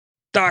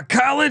The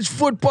college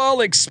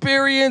football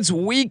experience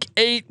week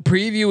 8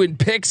 preview and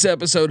picks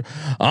episode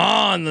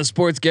on the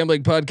Sports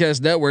Gambling Podcast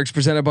Networks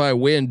presented by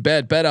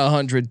WynnBET. Bet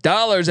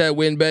 $100 at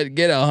WynnBET.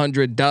 Get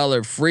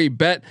 $100 free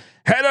bet.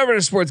 Head over to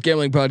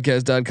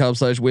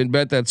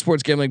sportsgamblingpodcast.com/WynnBET. That's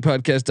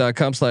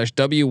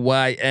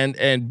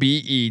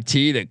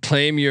sportsgamblingpodcast.com/WYNNBET to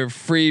claim your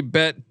free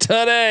bet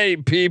today,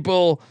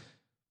 people.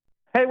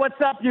 Hey, what's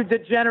up, you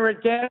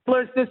degenerate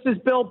gamblers? This is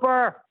Bill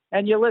Burr,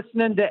 and you're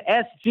listening to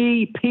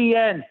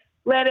SGPN.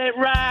 Let it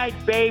ride,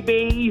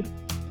 baby.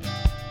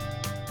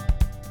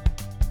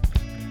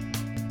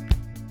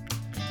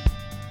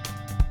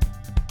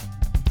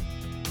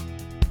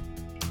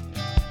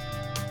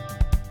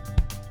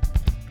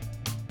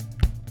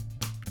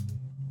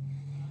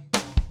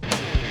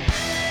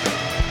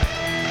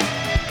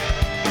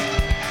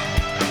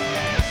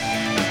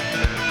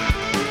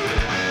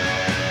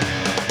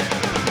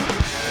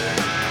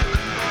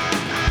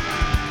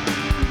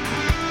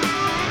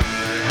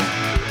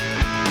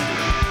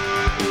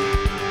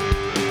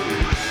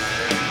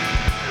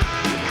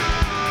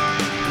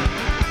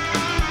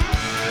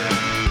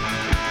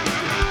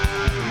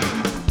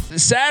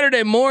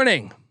 Saturday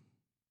morning.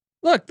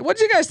 Look, what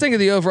did you guys think of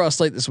the overall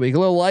slate this week? A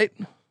little light.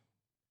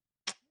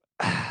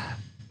 I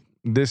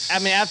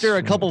mean, after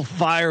a couple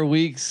fire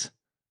weeks,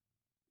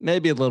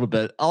 maybe a little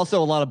bit. Also,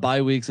 a lot of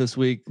bye weeks this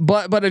week.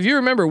 But if you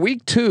remember,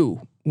 week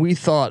 2 we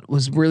thought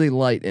was really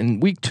light, and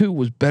week 2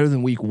 was better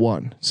than week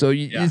 1. So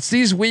it's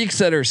these weeks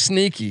that are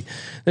sneaky.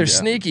 They're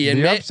sneaky,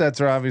 and the upsets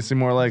are obviously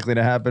more likely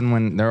to happen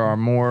when there are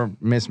more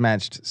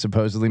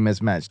supposedly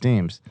mismatched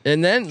teams.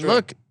 And then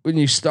look, when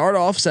you start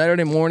off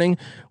Saturday morning,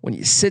 when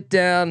you sit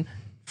down in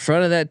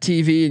front of that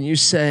TV and you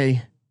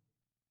say,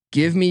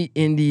 "Give me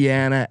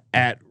Indiana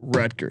at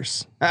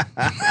Rutgers."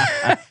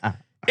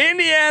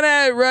 Indiana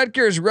at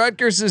Rutgers.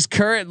 Rutgers is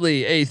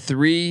currently a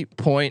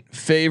 3-point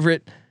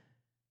favorite.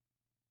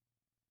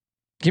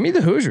 Give me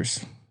the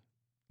Hoosiers.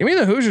 Give me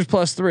the Hoosiers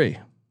 +3.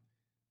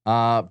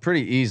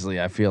 Pretty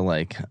easily, I feel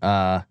like.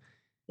 Why?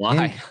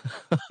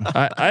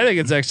 I think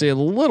it's actually a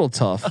little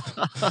tough.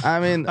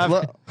 I mean,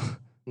 let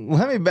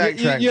me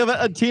backtrack. You have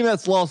a team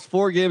that's lost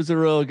 4 games in a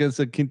row against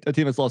a team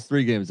that's lost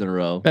 3 games in a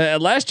row.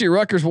 Last year,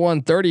 Rutgers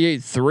won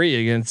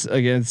 38-3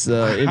 against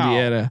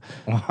Indiana.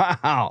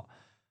 Wow.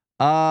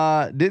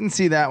 Didn't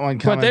see that one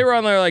coming. But they were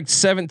on their like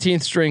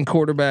 17th string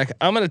quarterback.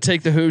 I'm going to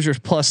take the Hoosiers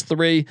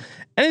 +3.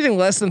 Anything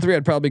less than 3,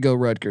 I'd probably go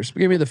Rutgers.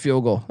 Give me the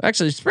field goal.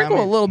 Actually, sprinkle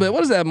a little bit.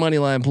 What is that money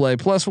line play?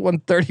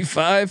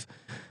 +135.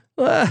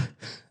 I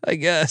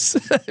guess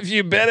if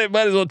you bet it,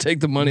 might as well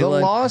take the money line.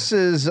 The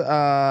losses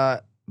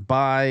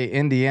by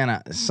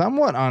Indiana,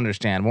 somewhat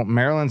understandable.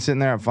 Maryland sitting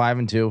there at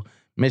 5-2.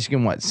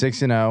 Michigan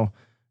 6-0.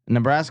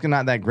 Nebraska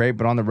not that great,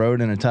 but on the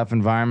road in a tough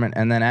environment.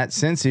 And then at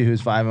Cincy,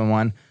 who's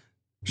 5-1.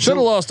 Should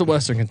have lost to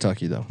Western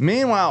Kentucky though.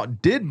 Meanwhile,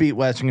 did beat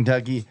Western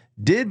Kentucky,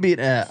 did beat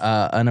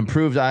an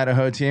improved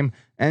Idaho team,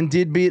 and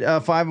did beat a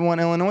 5-1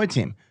 Illinois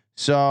team.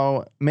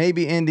 So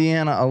maybe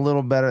Indiana a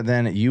little better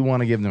than you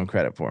want to give them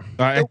credit for.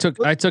 All right,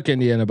 I took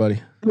Indiana,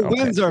 buddy. The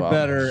wins are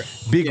better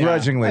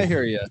begrudgingly. I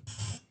hear you.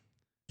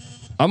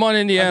 I'm on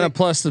Indiana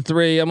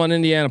 +3. I'm on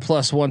Indiana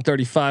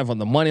 +135 on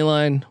the money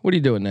line. What are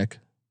you doing, Nick?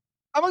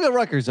 I'm gonna go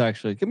Rutgers.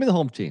 Actually, give me the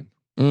home team.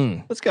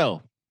 Let's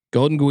go.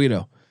 Golden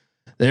Guido.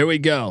 There we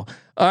go.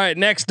 All right,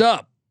 next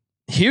up,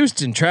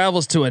 Houston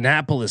travels to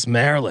Annapolis,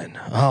 Maryland.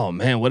 Oh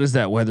man, what is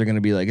that weather going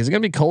to be like? Is it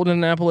going to be cold in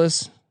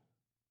Annapolis?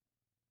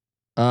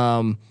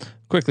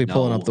 Quickly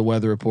pulling up the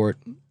weather report.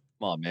 Come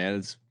on, man,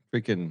 it's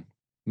freaking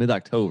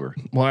mid-October.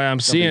 Why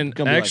I'm seeing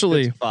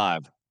actually like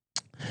 55.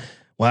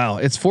 Wow,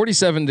 it's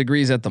 47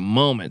 degrees at the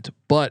moment,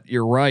 but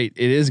you're right,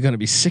 it is going to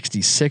be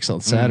 66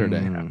 on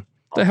Saturday. What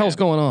the hell's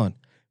going on?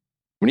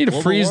 We need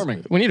to freeze.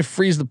 Warming. We need to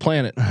freeze the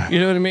planet. You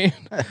know what I mean?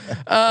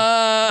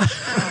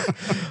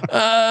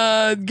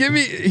 Give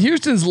me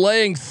Houston's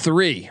laying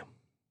 3.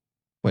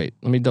 Wait,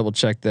 let me double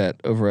check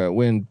that over at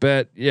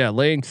WynnBET. Yeah,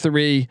 laying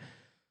 3.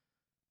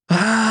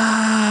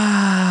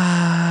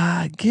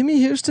 Give me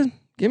Houston.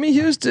 Give me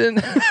Houston.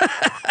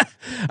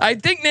 I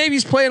think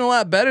Navy's playing a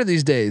lot better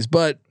these days,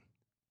 but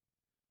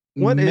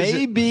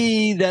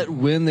maybe that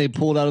win they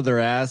pulled out of their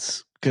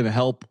ass can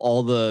help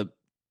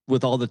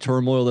with all the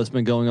turmoil that's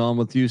been going on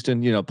with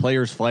Houston,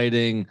 players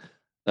fighting,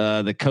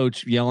 the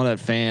coach yelling at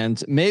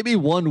fans. Maybe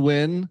one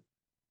win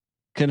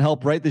can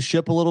help right the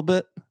ship a little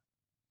bit.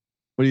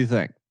 What do you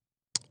think?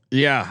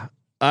 Yeah,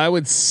 I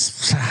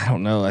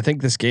don't know. I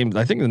think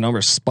the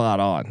number's spot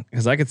on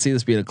because I could see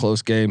this being a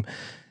close game.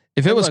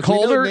 If it was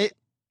colder.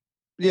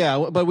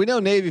 But we know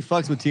Navy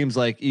fucks with teams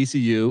like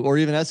ECU or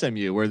even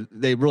SMU where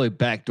they really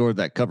backdoored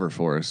that cover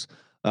for us.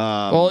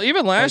 Well,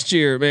 even last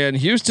year, man,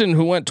 Houston,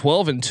 who went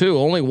 12-2,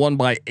 only won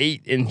by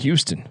 8 in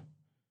Houston.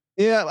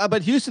 Yeah,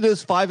 but Houston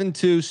is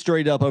 5-2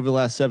 straight up over the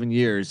last 7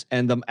 years,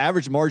 and the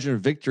average margin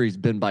of victory has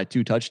been by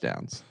 2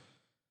 touchdowns.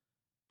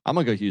 I'm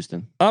gonna go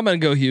Houston. I'm gonna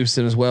go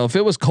Houston as well. If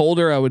it was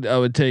colder, I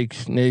would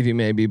take Navy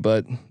maybe,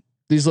 but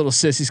these little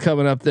sissies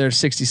coming up there,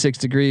 66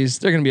 degrees,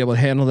 they're gonna be able to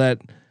handle that.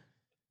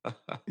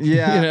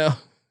 Yeah,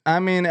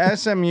 I mean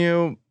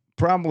SMU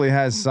probably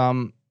has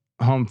some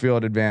home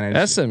field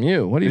advantage.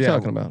 SMU. What are you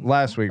talking about?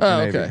 Last week for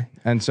Navy. Okay.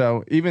 And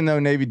so even though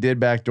Navy did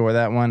backdoor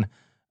that one,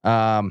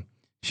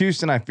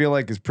 Houston I feel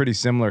like is pretty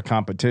similar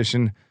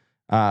competition.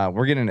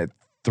 We're getting at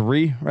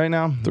 3 right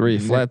now. 3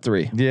 flat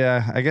 3.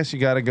 Yeah, I guess you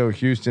got to go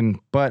Houston.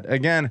 But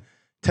again,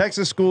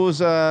 Texas schools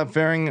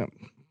faring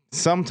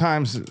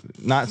sometimes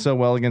not so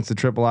well against the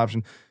triple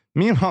option.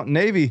 Meanwhile,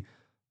 Navy,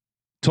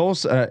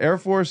 Tulsa, Air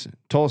Force,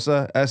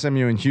 Tulsa,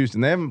 SMU, and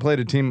Houston. They haven't played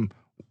a team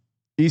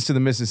east of the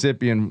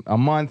Mississippi in a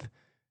month.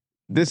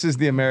 This is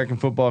the American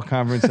Football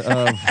Conference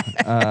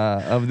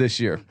of this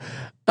year.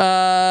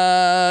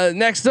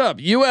 Next up,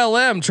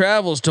 ULM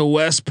travels to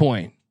West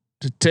Point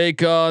to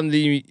take on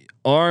the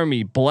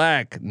Army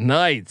Black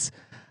Knights.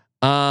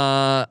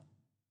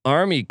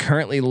 Army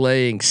currently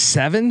laying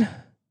 7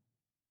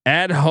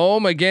 at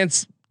home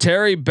against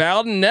Terry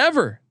Bowden.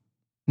 Never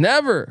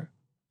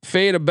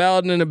fade a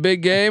Bowden in a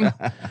big game.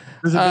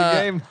 Is it a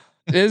big game?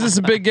 Is this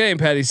a big game,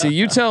 Patty C?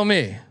 You tell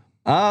me.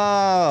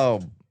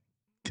 Oh,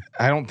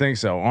 I don't think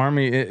so.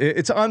 Army,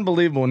 it's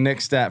unbelievable.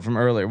 Nick stat from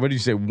earlier. What did you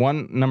say?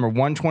 Number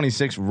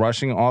 126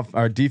 rushing off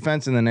our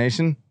defense in the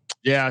nation.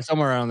 Yeah,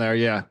 somewhere around there.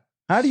 Yeah.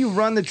 How do you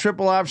run the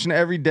triple option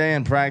every day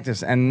in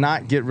practice and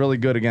not get really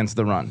good against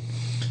the run?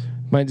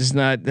 Might just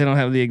not. They don't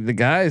have the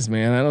guys,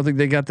 man. I don't think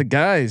they got the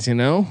guys. You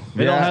know.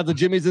 They don't have the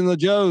Jimmies and the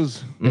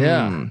Joes.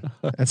 Yeah,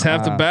 that's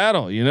half the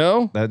battle. You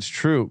know. That's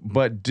true.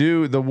 But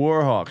do the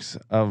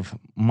Warhawks of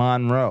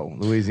Monroe,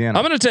 Louisiana?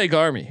 I'm gonna take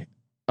Army.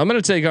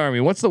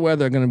 What's the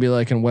weather going to be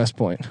like in West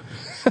Point?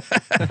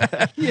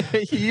 Yeah,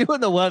 you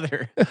and the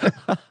weather.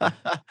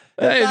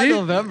 Hey, It's not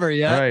November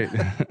yet. Right.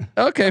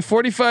 Okay,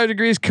 45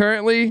 degrees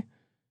currently.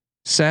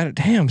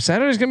 Saturday. Damn,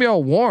 Saturday's gonna be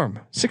all warm.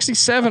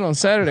 67 on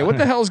Saturday. What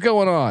the hell's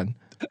going on?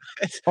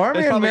 Army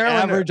It's and probably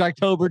Maryland. average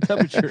October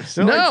temperatures.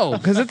 No,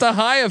 because it's a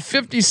high of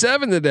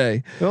 57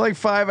 today. They're like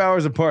 5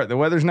 hours apart. The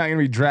weather's not going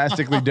to be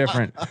drastically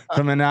different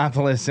from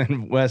Annapolis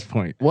and West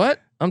Point.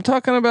 What? I'm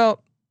talking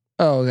about.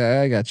 Oh, okay.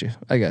 I got you.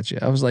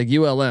 I was like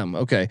ULM.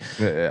 Okay.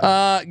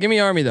 Give me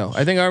Army though.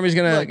 I think Army's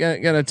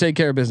gonna take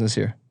care of business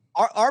here.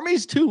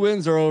 Army's 2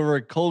 wins are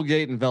over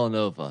Colgate and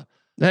Villanova.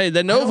 Hey,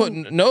 the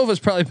Nova's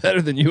probably better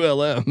than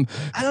ULM.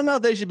 I don't know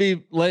if they should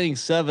be laying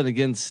 7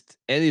 against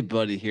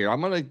anybody here.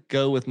 I'm gonna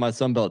go with my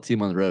Sunbelt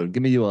team on the road.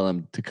 Give me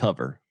ULM to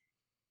cover.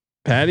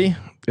 Patty,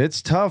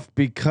 It's tough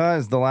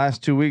because the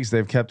last 2 weeks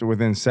they've kept it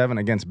within 7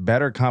 against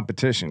better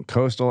competition,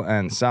 Coastal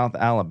and South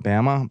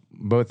Alabama,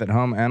 both at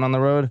home and on the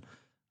road.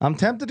 I'm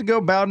tempted to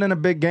go Bowden in a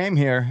big game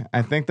here.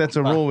 I think that's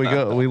a rule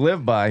we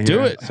live by here.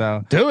 Do it.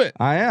 So do it.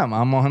 I am.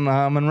 I'm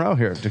on Monroe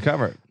here to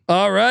cover it.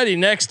 Alrighty,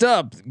 next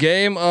up,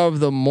 game of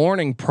the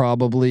morning,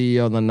 probably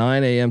on the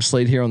 9 a.m.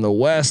 slate here on the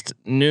West,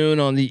 noon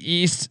on the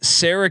East.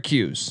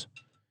 Syracuse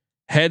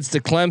heads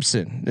to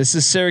Clemson. This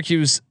is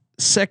Syracuse'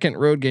 second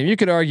road game. You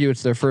could argue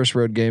it's their first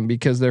road game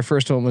because their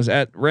first one was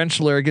at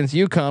Rensselaer against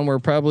UConn, where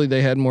probably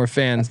they had more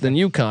fans than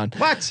UConn.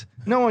 What?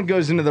 No one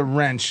goes into the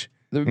wrench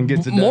and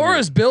gets a More W.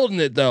 is building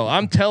it though.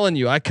 I'm telling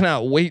you, I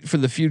cannot wait for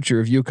the future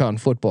of UConn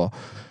football.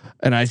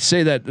 And I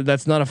say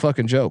that's not a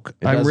fucking joke.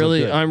 I'm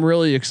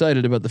really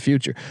excited about the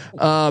future.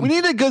 We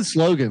need a good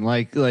slogan,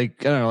 like I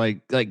don't know,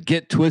 like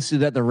get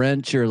twisted at the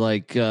wrench, or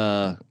like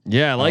yeah,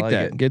 I like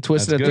that. it. Get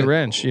twisted That's at the good.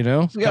 wrench. You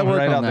know, we got Coming work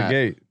right on out that. the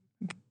gate.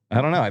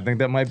 I don't know. I think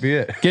that might be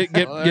it. get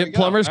Well, there you go.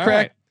 plumber's All crack.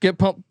 right. Get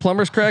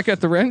plumber's crack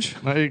at the wrench.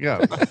 There you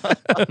go.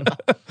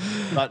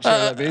 Not sure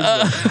what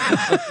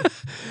that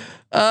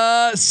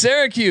means.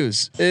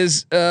 Syracuse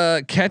is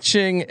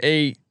catching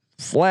a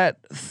flat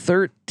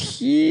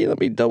 13. Let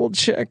me double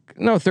check.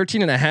 No,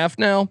 13.5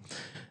 now.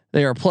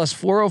 They are plus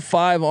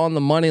 405 on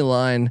the money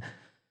line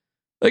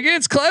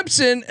against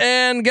Clemson.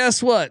 And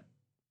guess what?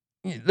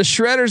 The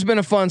Shredder's been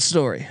a fun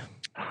story.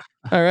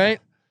 All right.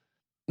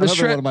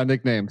 Another one of my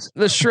nicknames.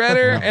 The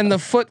Shredder and the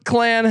Foot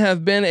Clan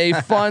have been a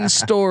fun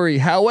story.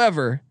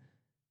 However,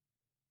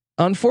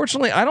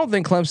 unfortunately, I don't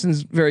think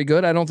Clemson's very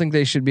good. I don't think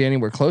they should be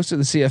anywhere close to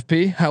the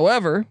CFP.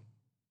 However,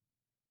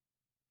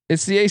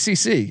 it's the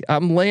ACC.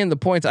 I'm laying the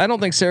points. I don't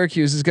think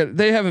Syracuse is good.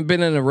 They haven't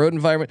been in a road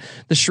environment.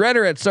 The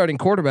Shredder at starting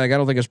quarterback, I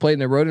don't think has played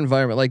in a road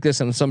environment like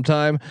this in some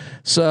time.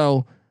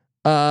 So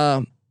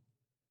I'm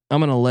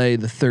going to lay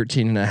the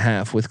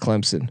 13.5 with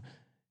Clemson.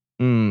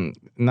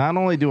 Not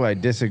only do I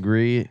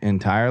disagree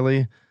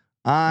entirely,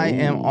 I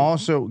am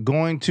also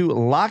going to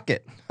lock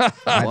it.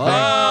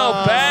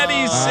 Whoa,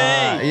 Patty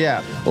C.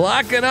 Yeah.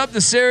 Locking up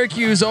the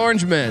Syracuse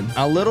Orangemen.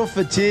 A little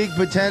fatigue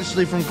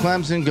potentially from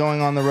Clemson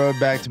going on the road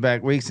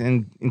back-to-back weeks,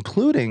 and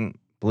including,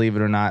 believe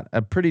it or not,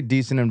 a pretty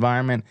decent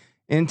environment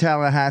in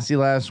Tallahassee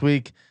last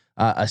week.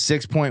 A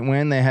 6-point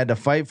win. They had to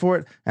fight for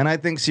it. And I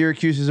think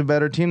Syracuse is a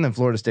better team than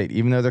Florida State.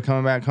 Even though they're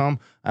coming back home,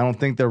 I don't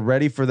think they're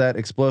ready for that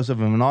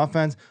explosive of an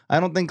offense. I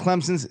don't think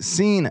Clemson's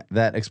seen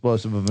that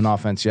explosive of an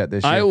offense yet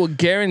this year. I will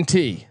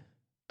guarantee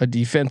a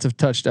defensive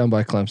touchdown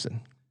by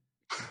Clemson.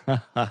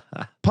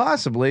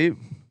 Possibly,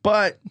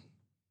 but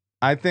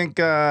I think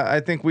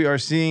we are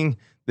seeing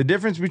the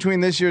difference between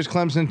this year's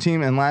Clemson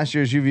team and last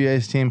year's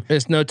UVA's team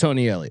It's no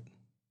Tony Elliott.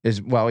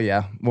 is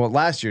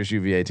last year's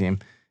UVA team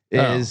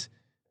is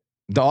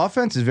The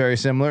offense is very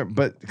similar,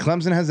 but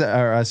Clemson has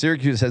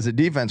Syracuse has a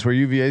defense where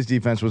UVA's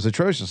defense was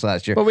atrocious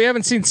last year. But we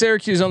haven't seen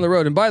Syracuse on the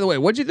road. And by the way,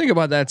 what do you think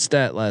about that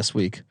stat last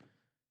week?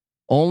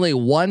 Only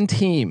one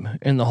team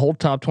in the whole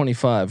top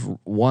 25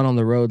 won on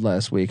the road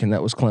last week, and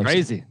that was Clemson.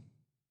 Crazy.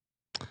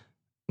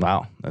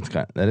 Wow, that is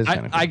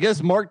kind of. I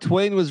guess Mark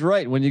Twain was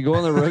right. When you go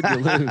on the road, you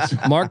lose.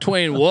 Mark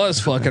Twain was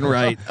fucking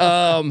right.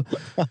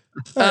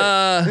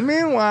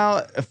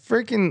 Meanwhile,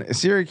 freaking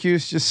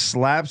Syracuse just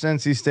slaps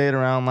NC State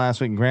around last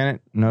week.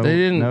 Granted,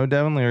 no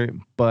Devin Leary,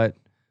 but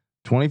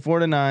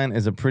 24-9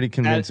 is a pretty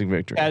convincing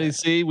victory. Patty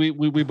C,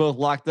 we both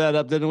locked that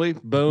up, didn't we?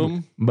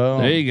 Boom.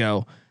 There you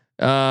go.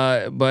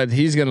 But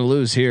he's gonna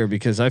lose here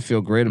because I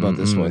feel great about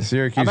this one.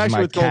 Syracuse is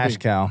my cash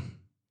cow.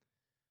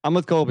 I'm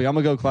with Colby. I'm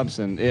gonna go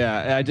Clemson.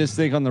 Yeah, I just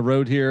think on the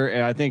road here,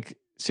 and I think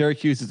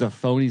Syracuse is a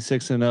phony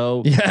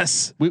 6-0.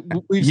 Yes, we've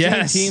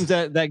seen teams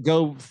that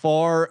go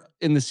far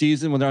in the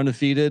season when they're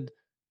undefeated.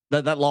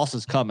 That loss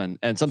is coming,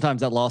 and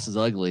sometimes that loss is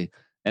ugly.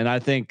 And I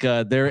think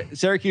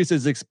Syracuse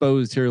is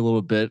exposed here a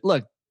little bit.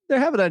 Look, they're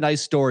having a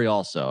nice story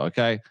also,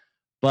 okay,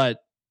 but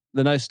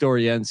the nice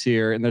story ends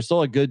here, and they're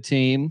still a good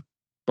team,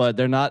 but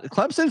they're not.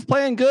 Clemson's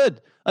playing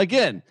good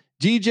again.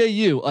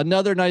 DJU,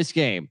 another nice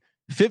game.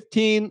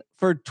 15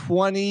 for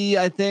 20,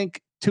 I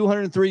think,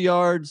 203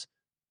 yards,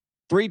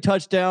 3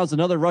 touchdowns,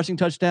 another rushing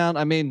touchdown.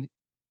 I mean,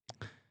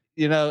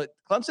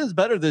 Clemson's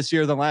better this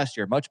year than last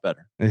year, much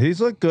better. He's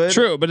looked good.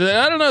 True, but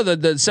I don't know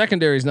the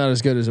secondary is not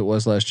as good as it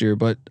was last year,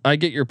 but I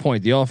get your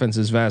point. The offense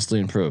is vastly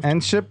improved.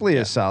 And Shipley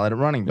is solid at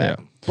running back.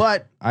 Yeah.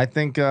 But I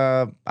think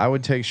I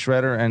would take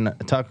Shredder and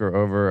Tucker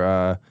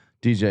over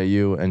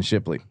DJU and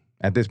Shipley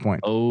at this point.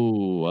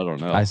 Oh, I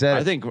don't know. I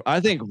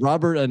think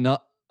Robert and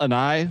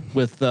I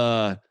with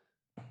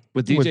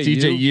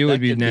DJU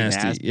would be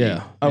nasty.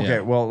 Yeah. Okay.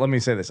 Yeah. Well, let me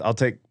say this. I'll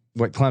take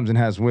what Clemson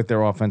has with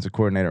their offensive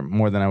coordinator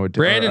more than I would.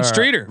 Brandon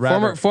Streeter,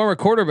 former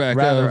quarterback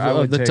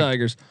of the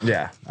Tigers.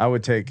 Yeah, I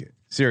would take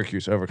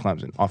Syracuse over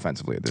Clemson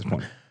offensively at this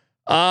point.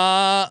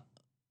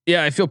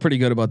 Yeah, I feel pretty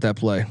good about that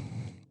play.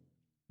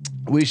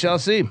 We shall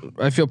see.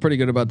 I feel pretty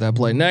good about that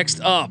play. Next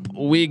up,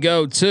 we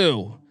go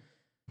to.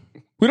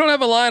 We don't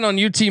have a line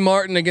on UT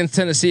Martin against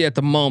Tennessee at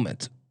the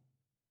moment.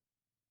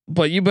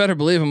 But you better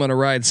believe I'm going to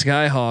ride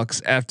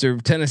Skyhawks after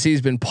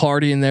Tennessee's been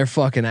partying their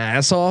fucking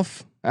ass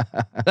off.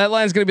 That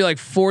line's going to be like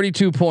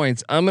 42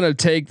 points. I'm going to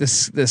take the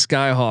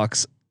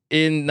Skyhawks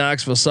in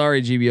Knoxville.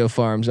 Sorry, GBO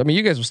Farms. I mean,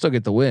 you guys will still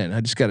get the win.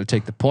 I just got to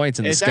take the points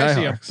in the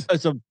Skyhawks.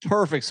 It's a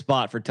perfect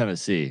spot for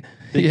Tennessee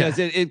because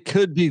it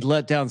could be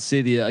let down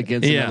city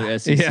against another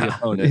SEC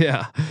opponent.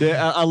 Yeah.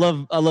 I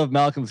love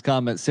Malcolm's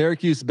comment.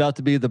 Syracuse is about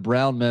to be the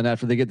Brown men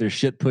after they get their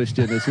shit pushed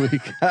in this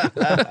week.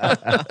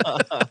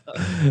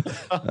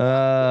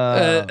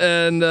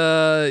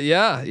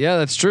 Yeah,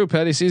 that's true.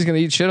 Patty C is going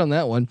to eat shit on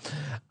that one.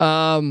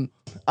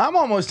 I'm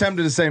almost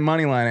tempted to say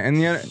money line it, and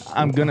yet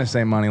I'm gonna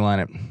say money line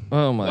it.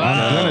 Oh my!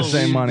 I'm gonna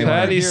say money line.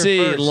 Patty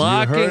C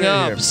locking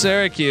up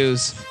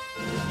Syracuse.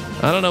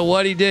 I don't know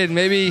what he did.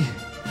 Maybe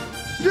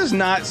just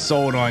not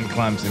sold on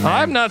Clemson. Man.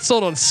 I'm not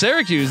sold on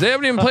Syracuse. They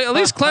haven't even played. At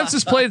least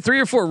Clemson's played 3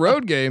 or 4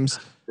 road games,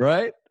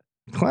 right?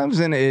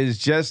 Clemson is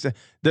just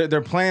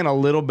they're playing a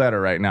little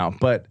better right now.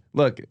 But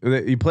look,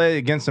 you play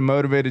against a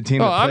motivated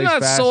team. I'm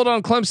not sold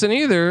on Clemson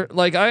either.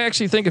 Like I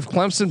actually think if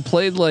Clemson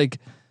played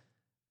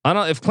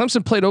if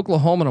Clemson played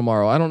Oklahoma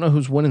tomorrow, I don't know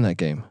who's winning that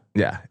game.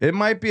 Yeah, it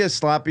might be a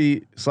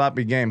sloppy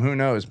game. Who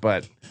knows?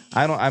 But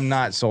I'm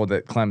not sold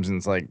that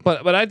Clemson's like.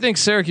 But I think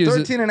Syracuse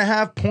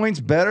 13.5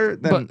 points better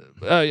than.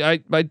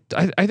 But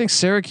I think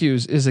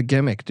Syracuse is a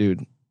gimmick,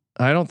 dude.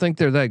 I don't think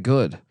they're that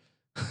good.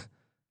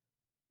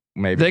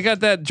 Maybe they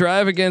got that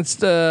drive against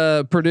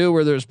Purdue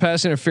where there's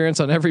pass interference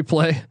on every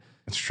play.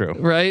 That's true,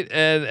 right?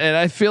 And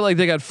I feel like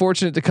they got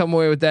fortunate to come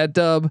away with that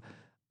dub.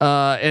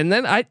 And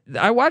then I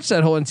watched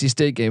that whole NC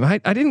State game. I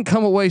didn't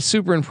come away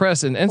super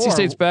impressed. And NC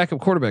State's backup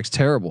quarterback's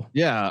terrible.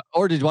 Yeah.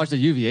 Or did you watch the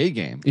UVA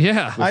game?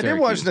 Yeah, I did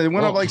watch. They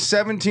went up like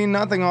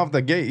 17-0 off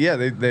the gate. Yeah,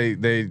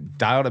 they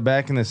dialed it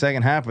back in the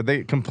second half, but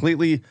they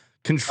completely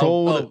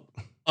controlled.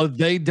 Oh,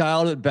 they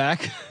dialed it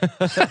back.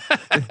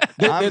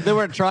 they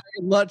weren't trying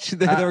much.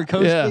 They were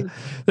coasting. Yeah.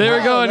 They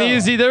were going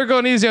easy. They were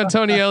going easy on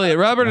Tony Elliott.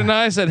 Robert and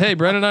I said, "Hey,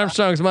 Brennan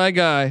Armstrong's my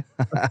guy.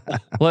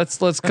 Let's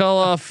call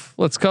off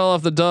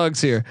the dogs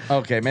here."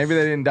 Okay, maybe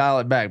they didn't dial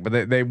it back,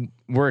 but they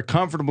were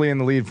comfortably in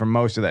the lead for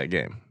most of that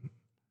game.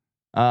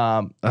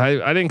 I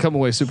didn't come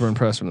away super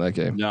impressed from that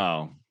game.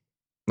 No.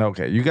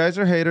 Okay, you guys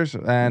are haters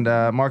and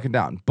mark it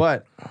down.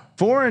 But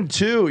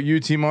 4-2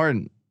 UT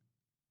Martin.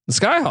 The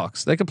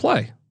Skyhawks, they could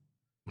play.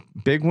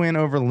 Big win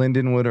over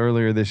Lindenwood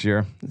earlier this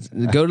year.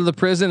 Go to the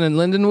prison in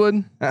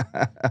Lindenwood.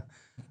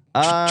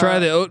 Try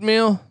the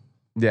oatmeal.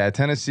 Yeah,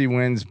 Tennessee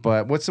wins,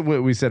 but what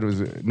we said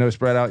was no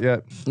spread out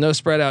yet. No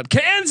spread out.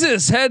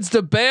 Kansas heads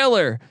to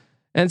Baylor.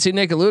 NC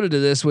Nick alluded to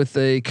this with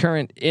a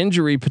current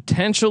injury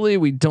potentially.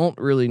 We don't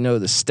really know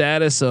the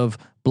status of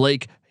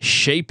Blake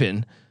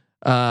Shapen.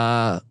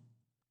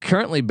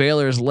 Currently,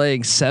 Baylor is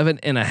laying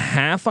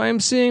 7.5. I'm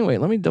seeing. Wait,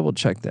 let me double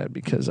check that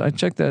because I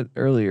checked that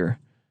earlier.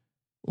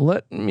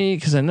 Let me,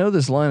 because I know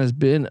this line has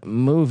been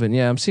moving.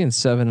 Yeah, I'm seeing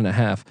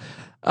 7.5.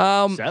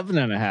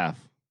 7.5.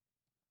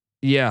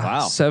 Yeah,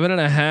 Wow.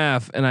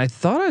 7.5, and I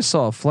thought I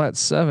saw a flat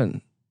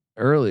 7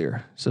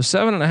 earlier. So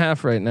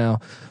 7.5 right now,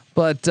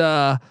 but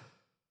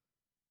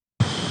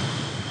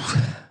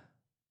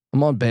I'm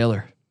on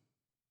Baylor.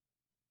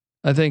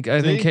 I think.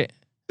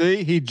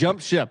 See, he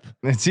jumped ship.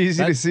 It's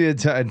easy to see a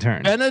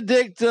turn.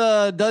 Benedict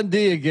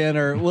Dundee again,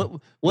 or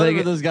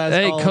whatever those guys.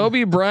 Hey, call him.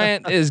 Kobe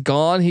Bryant is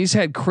gone. He's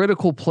had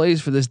critical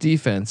plays for this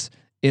defense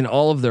in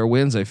all of their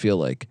wins. I feel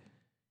like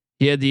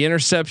he had the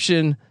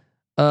interception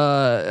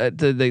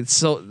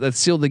that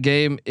sealed the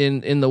game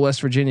in the West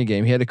Virginia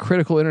game. He had a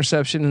critical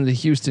interception in the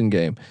Houston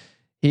game.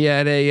 He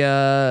had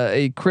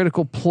a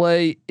critical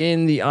play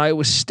in the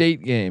Iowa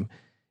State game.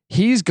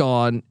 He's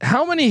gone.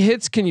 How many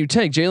hits can you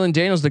take? Jalen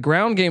Daniels, the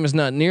ground game is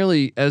not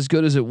nearly as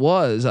good as it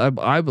was,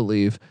 I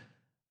believe.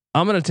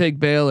 I'm going to take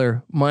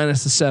Baylor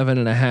minus the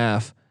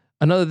 7.5.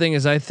 Another thing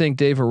is I think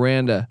Dave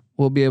Aranda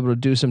will be able to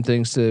do some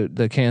things to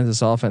the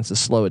Kansas offense to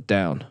slow it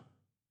down.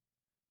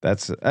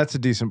 That's a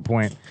decent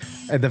point.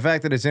 And the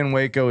fact that it's in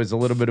Waco is a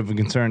little bit of a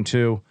concern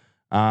too.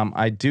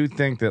 I do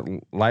think that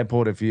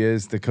Leipold, if he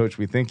is the coach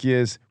we think he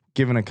is,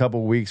 given a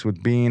couple weeks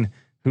with Bean,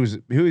 who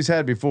he's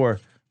had before,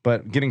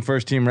 but getting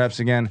first team reps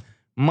again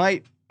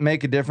might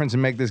make a difference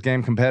and make this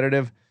game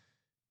competitive.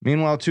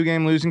 Meanwhile,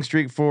 2-game losing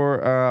streak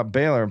for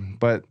Baylor,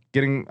 but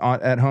getting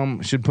at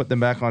home should put them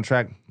back on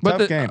track.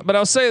 Tough game. But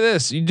I'll say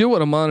this: you do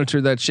want to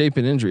monitor that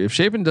Shapen injury. If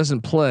Shapen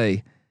doesn't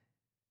play,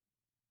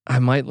 I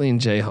might lean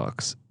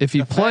Jayhawks. If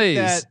he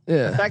plays,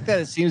 the fact that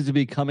it seems to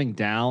be coming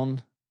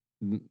down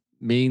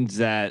means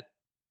that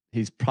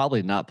he's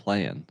probably not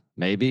playing.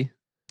 Maybe.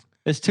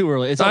 It's too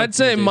early. I'd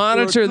say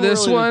monitor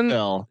this one.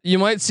 You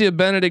might see a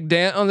Benedict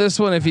Dant on this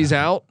one if he's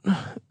out.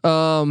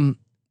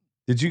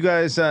 Did you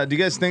guys? Do you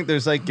guys think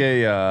there's like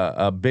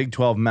a Big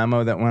 12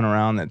 memo that went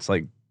around that's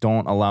like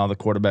don't allow the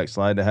quarterback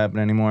slide to happen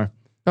anymore?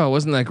 Oh,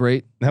 wasn't that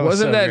great?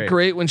 Wasn't that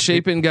great when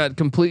Shapen got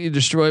completely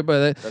destroyed by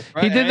that?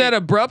 Right. He did that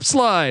abrupt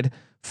slide.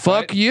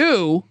 Fuck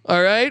you.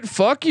 All right.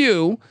 Fuck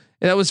you.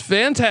 That was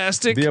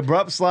fantastic. The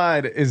abrupt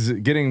slide is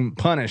getting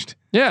punished.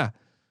 Yeah.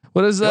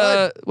 What does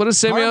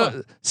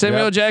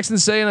Samuel Jackson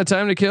say in A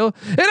Time to Kill?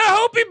 And I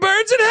hope he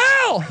burns in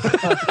hell.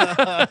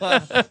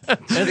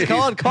 It's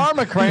called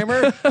karma,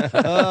 Kramer.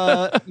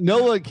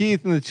 Noah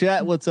Keith in the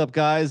chat. What's up,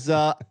 guys?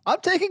 I'm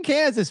taking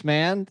Kansas,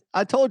 man.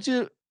 I told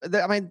you.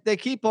 They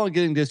keep on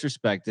getting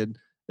disrespected.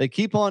 They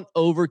keep on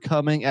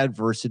overcoming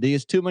adversity.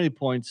 It's too many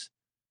points.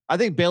 I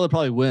think Baylor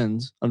probably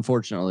wins,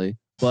 unfortunately.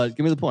 But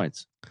give me the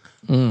points.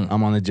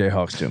 I'm on the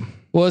Jayhawks too.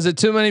 Was it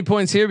too many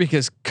points here?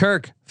 Because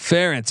Kirk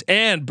Ferentz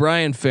and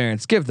Brian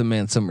Ferentz, give the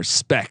man some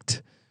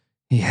respect.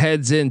 He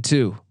heads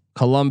into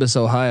Columbus,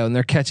 Ohio, and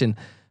they're catching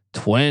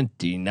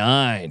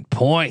 29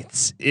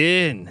 points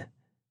in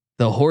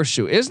the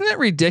Horseshoe. Isn't it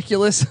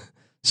ridiculous?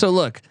 So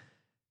look,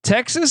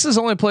 Texas has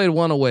only played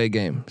one away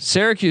game.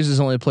 Syracuse has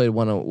only played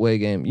one away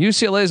game.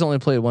 UCLA has only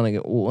played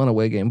one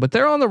away game, but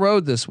they're on the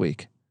road this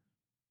week.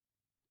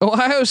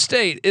 Ohio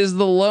State is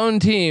the lone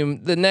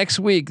team the next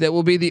week that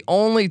will be the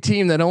only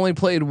team that only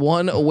played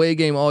one away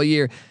game all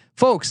year.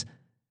 Folks,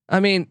 I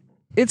mean,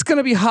 it's going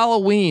to be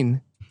Halloween.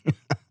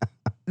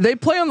 They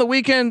play on the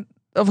weekend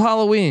of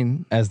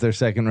Halloween as their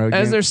second road game.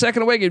 As their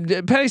second away game.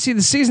 Patty, see,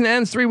 the season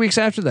ends 3 weeks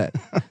after that.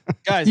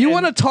 Guys, you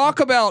want to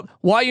talk about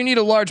why you need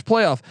a large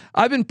playoff?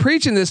 I've been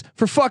preaching this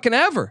for fucking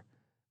ever.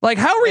 Like,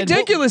 how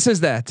ridiculous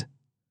is that?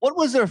 What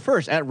was their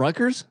first at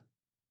Rutgers?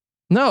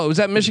 No, it was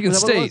at Michigan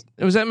State.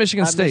 It was at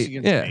Michigan State.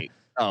 Yeah. State.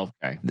 Oh,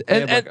 okay.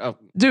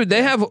 Dude,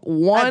 they have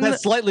one.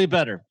 That's slightly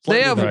better.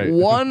 They have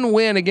one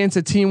win against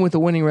a team with a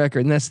winning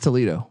record, and that's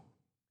Toledo.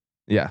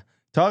 Yeah.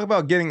 Talk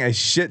about getting a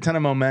shit ton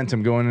of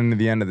momentum going into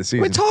the end of the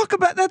season.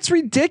 That's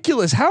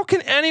ridiculous. How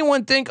can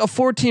anyone think a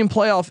 14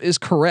 playoff is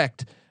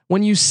correct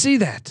when you see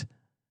that?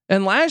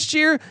 And last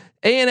year,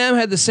 A&M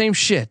had the same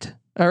shit.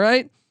 All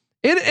right.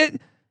 I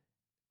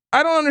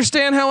don't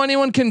understand how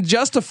anyone can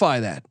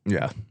justify that.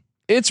 Yeah.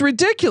 It's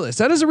ridiculous.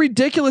 That is a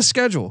ridiculous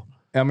schedule.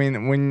 I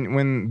mean,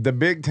 when the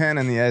Big Ten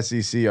and the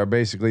SEC are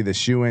basically the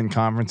shoe-in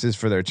conferences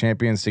for their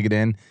champions to get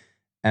in,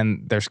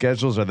 and their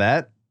schedules are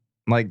that,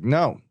 like,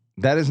 no,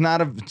 that is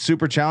not a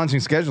super challenging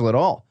schedule at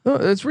all. No,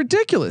 it's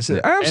ridiculous. It's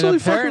absolutely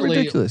fucking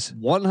ridiculous.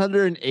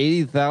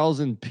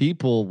 180,000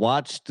 people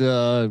watched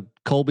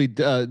Colby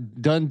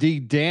Dundee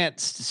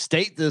Dance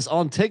state this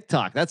on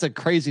TikTok. That's a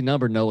crazy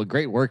number, Noah.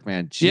 Great work,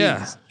 man. Jeez.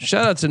 Yeah.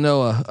 Shout out to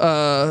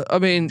Noah. I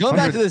mean, going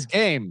back to this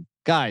game.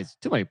 Guys,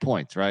 too many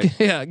points, right?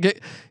 Yeah,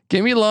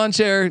 give me lawn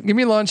chair. Give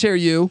me lawn chair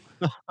you,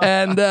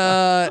 and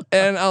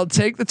I'll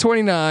take the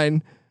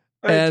 29.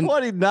 And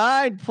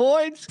 29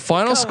 points.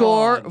 Final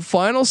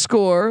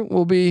score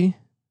will be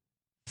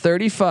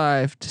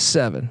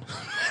 35-7.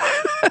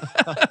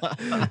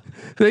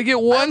 They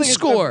get one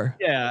score.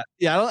 I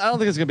don't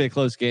think it's gonna be a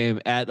close game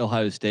at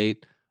Ohio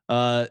State. You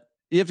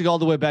have to go all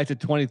the way back to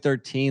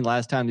 2013.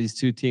 Last time these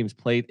two teams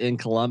played in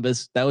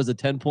Columbus, that was a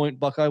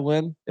 10-point Buckeye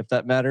win, if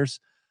that matters.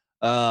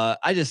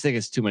 I just think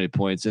it's too many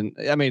points. And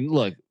I mean,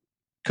 look,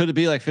 could it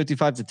be like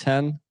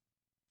 55-10?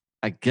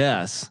 I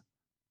guess,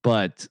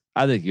 but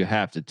I think you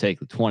have to take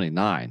the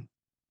 29.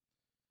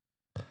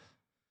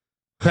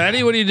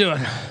 Patty, what are you doing?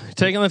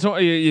 Taking the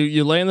 20?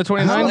 You laying the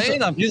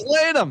 29? He's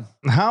laying them.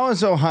 How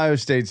is Ohio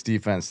State's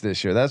defense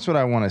this year? That's what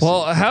I want to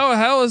Well, see.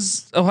 how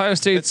is Ohio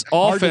State's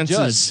hard to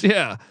offenses? judge.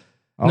 Yeah.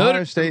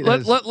 Ohio State.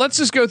 Let's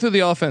just go through the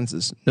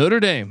offenses. Notre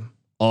Dame,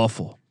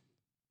 awful.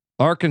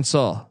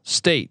 Arkansas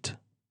State,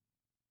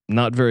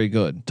 not very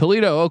good.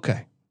 Toledo,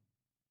 okay.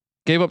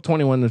 Gave up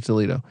 21 to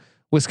Toledo.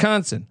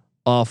 Wisconsin,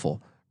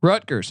 awful.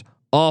 Rutgers,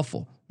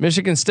 awful.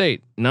 Michigan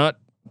State, not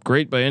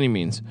great by any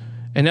means.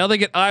 And now they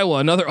get Iowa,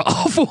 another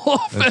awful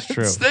offense. That's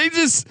true. They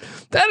just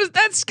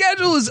that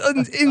schedule is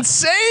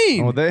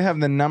insane. Well, they have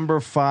the number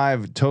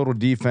 5 total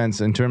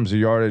defense in terms of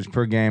yardage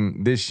per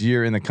game this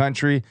year in the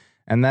country,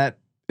 and that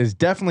is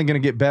definitely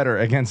going to get better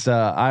against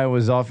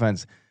Iowa's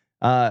offense.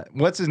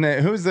 What's his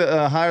name? Who's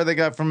the hire they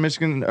got from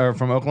Michigan or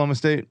from Oklahoma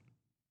State?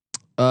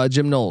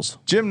 Jim Knowles.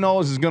 Jim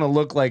Knowles is going to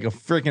look like a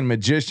freaking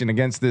magician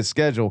against this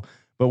schedule,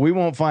 but we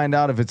won't find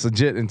out if it's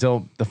legit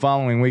until the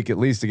following week, at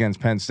least against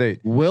Penn State.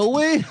 Will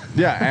we?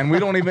 Yeah, and we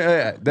don't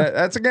even.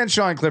 That's against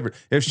Sean Clifford.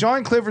 If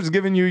Sean Clifford's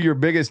giving you your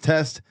biggest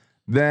test,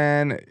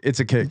 then it's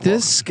a kick.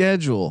 This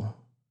schedule,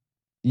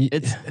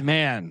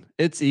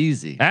 It's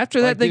easy.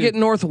 after that they get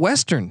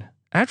Northwestern.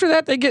 After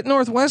that they get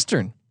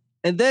Northwestern.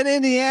 And then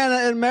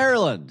Indiana and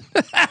Maryland.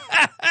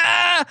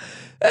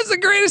 That's the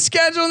greatest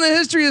schedule in the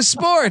history of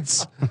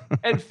sports.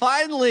 And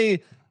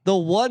finally, the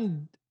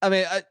one. I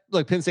mean,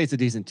 look, Penn State's a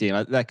decent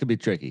team. That could be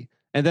tricky.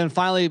 And then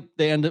finally,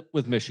 they end up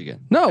with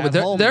Michigan. No, At but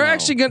they're home, they're though.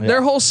 actually getting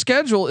their whole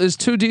schedule is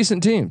 2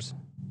 decent teams.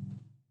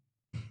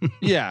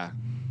 Yeah.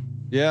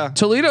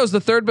 Toledo's the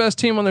 3rd best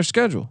team on their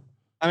schedule.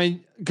 I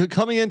mean,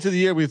 coming into the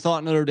year, we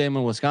thought Notre Dame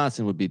and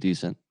Wisconsin would be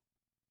decent.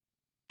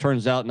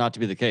 Turns out not to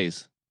be the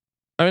case.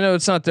 I mean, no,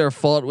 it's not their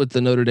fault with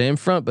the Notre Dame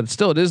front, but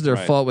still, it is their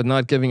Right. fault with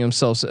not giving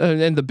themselves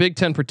and the Big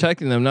Ten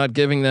protecting them, not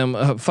giving them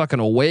a fucking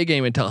away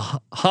game until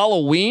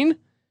Halloween.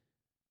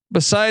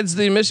 Besides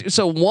the Michigan,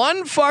 so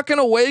one fucking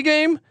away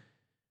game,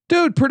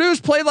 dude. Purdue's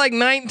played like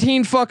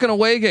 19 fucking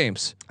away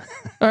games.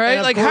 All right,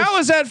 of like course- how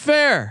is that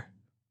fair?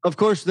 Of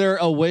course, their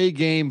away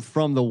game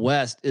from the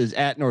West is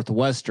at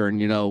Northwestern.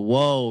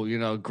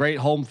 Great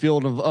home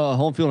field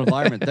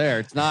environment there.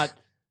 It's not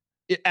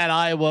at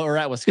Iowa or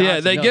at Wisconsin. Yeah,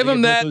 they No, give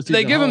them get both that. those They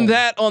teams at give them home.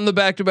 that on the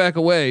back-to-back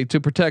away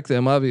to protect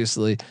them.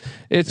 Obviously,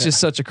 it's just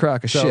such a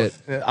crock of shit.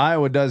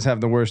 Iowa does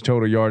have the worst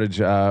total yardage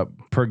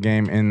per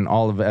game in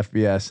all of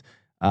FBS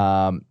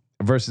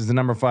versus the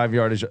number 5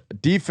 yardage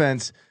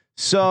defense.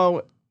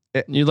 So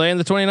You laying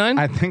the 29?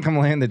 I think I'm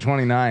laying the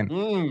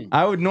 29.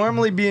 I would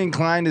normally be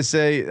inclined to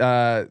say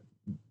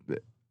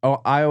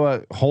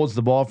Iowa holds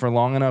the ball for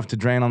long enough to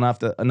drain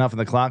enough of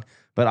the clock.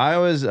 But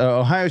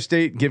Ohio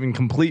State giving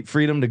complete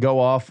freedom to go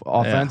off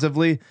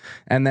offensively,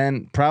 and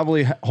then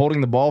probably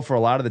holding the ball for a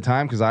lot of the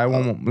time because Iowa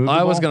won't move.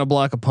 I was going going to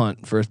block a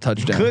punt for a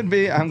touchdown. Could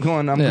be. I'm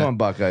going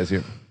Buckeyes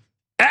here.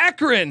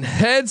 Akron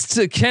heads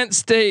to Kent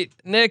State.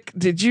 Nick,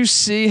 did you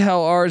see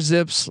how our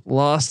Zips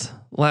lost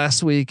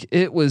last week?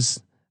 It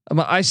was.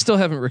 I still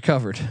haven't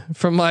recovered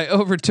from my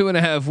over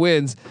 2.5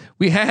 wins.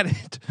 We had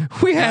it.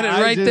 We had it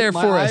right there for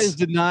my us. eyes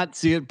did not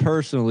see it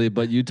personally,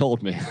 but you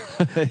told me.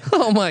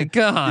 Oh my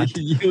god.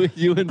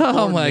 you informed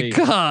Oh my me.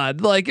 god.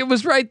 Like it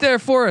was right there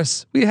for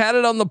us. We had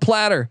it on the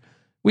platter.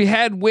 We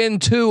had win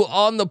 2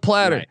 on the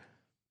platter. Right.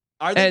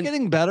 Are they And-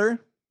 getting better?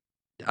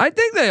 I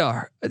think they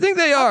are.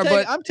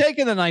 But I'm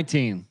taking the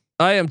 19.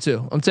 I am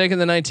too. I'm taking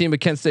the 19,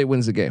 but Kent State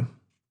wins the game.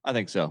 I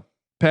think so.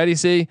 Patty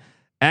C,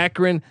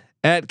 Akron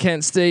at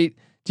Kent State.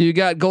 Do you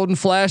got Golden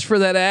Flash for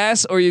that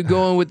ass, or are you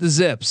going with the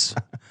Zips?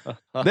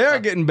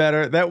 They're getting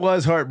better. That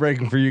was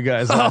heartbreaking for you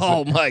guys.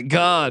 Oh my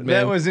God, man!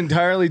 That was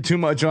entirely too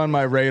much on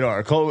my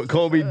radar.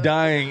 Colby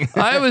dying.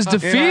 I was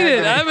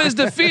defeated. Yeah. I was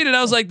defeated.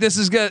 I was like, "This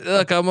is good.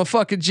 Look, I'm a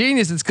fucking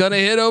genius. It's gonna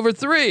hit over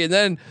 3." And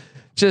then,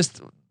 just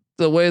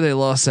the way they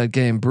lost that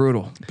game,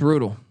 brutal. Taking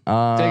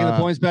the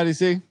points, Patty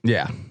C.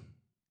 Yeah.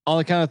 On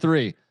the count of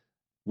 3.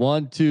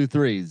 1, 2,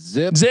 3.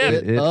 Zip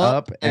it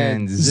up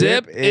and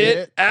zip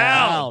it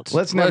out.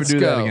 Let's never do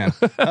go.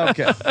 that again.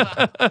 Okay.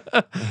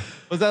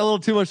 Was that a little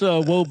too much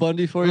Woe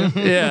Bundy for you?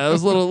 Yeah, it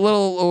was a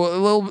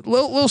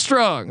little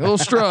strong. A little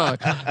strong.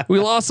 We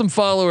lost some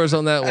followers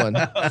on that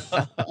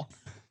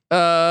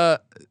one.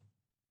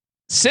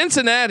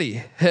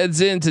 Cincinnati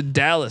heads into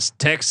Dallas,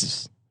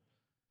 Texas.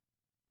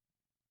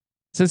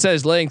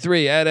 Cincinnati's laying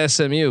 3 at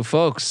SMU,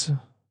 folks.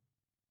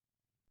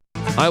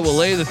 I will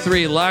lay the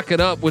 3, lock it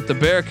up with the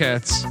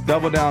Bearcats.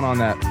 Double down on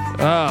that.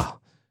 Oh,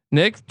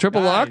 Nick,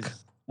 triple lock.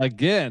 Guys,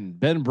 again,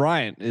 Ben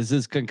Bryant, is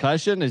his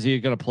concussion? Is he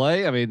going to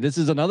play? I mean, this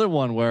is another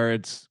one where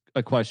it's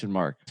a question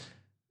mark.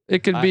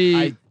 It could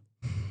be.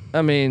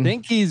 I mean,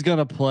 think he's going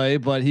to play,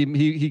 but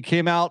he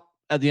came out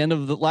at the end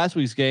of the last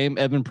week's game.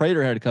 Evan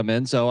Prater had to come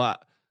in. So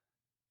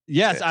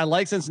yes, I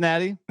like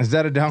Cincinnati. Is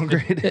that a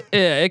downgrade?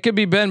 yeah, it could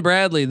be Ben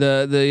Bradley,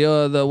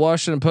 the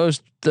Washington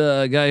Post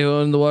guy who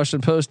owned the Washington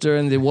Post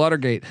during the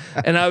Watergate,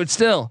 and I would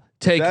still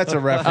take. That's a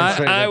reference.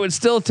 I would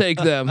still take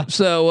them.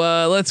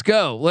 So let's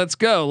go.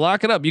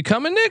 Lock it up. You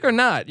coming, Nick, or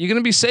not? You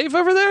gonna be safe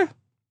over there?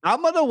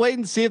 I'm gonna wait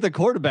and see if the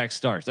quarterback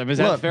starts. I mean, is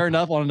that fair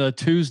enough on a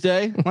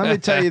Tuesday? Let me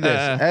tell you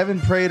this: Evan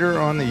Prater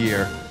on the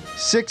year,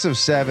 6 of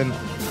 7,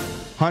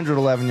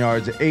 111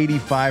 yards,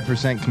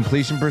 85%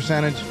 completion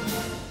percentage,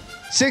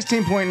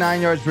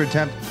 16.9 yards per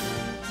attempt.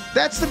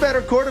 That's the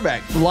better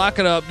quarterback. Lock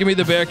it up. Give me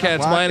the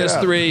Bearcats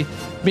 -3.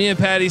 Me and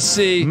Patty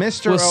C.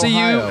 Mr. We'll see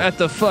you Ohio. at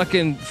the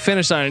fucking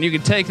finish line, and you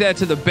can take that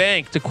to the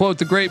bank. To quote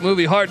the great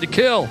movie Hard to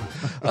Kill.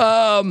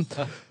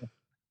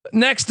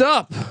 Next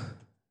up,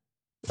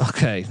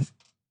 okay.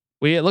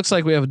 It looks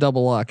like we have a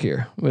double lock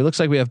here. It looks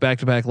like we have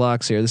back-to-back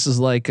locks here. This is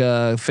like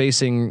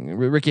facing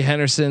Ricky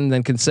Henderson,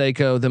 then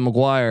Canseco, then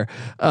McGuire.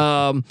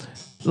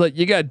 Look,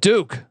 you got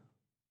Duke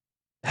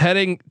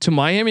heading to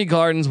Miami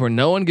Gardens, where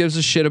no one gives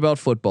a shit about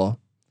football.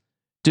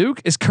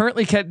 Duke is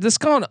currently this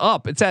gone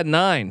up. It's at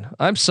 9.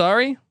 I'm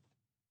sorry.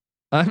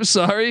 Wrong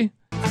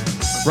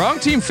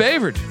team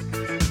favored.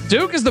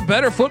 Duke is the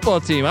better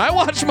football team. I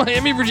watched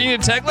Miami Virginia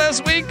Tech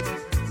last week.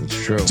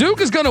 It's true.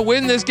 Duke is going to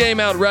win this game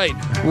outright.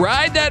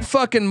 Ride that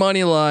fucking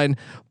money line.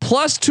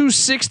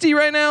 +260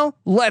 right now.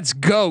 Let's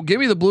go. Give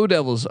me the Blue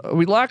Devils. Are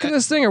we locking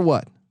this thing or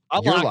what?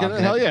 I'm locking it.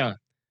 Hell yeah.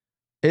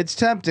 It's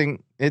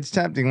tempting.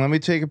 Let me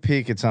take a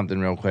peek at something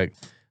real quick.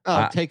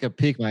 Oh, take a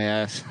peek, my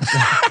ass.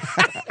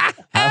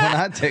 I will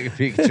not take a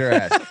peek at your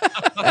ass.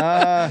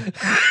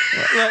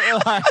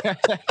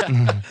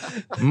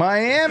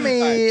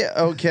 Miami,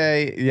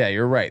 okay, yeah,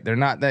 you're right. They're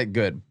not that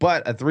good,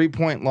 but a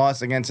 3-point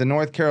loss against a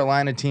North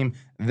Carolina team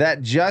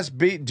that just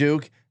beat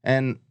Duke,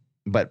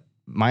 but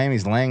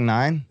Miami's laying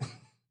 9.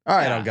 All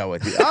right, I'll go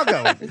with you.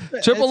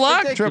 Triple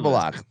lock. Triple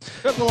lock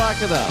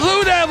it up.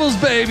 Blue Devils,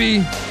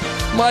 baby.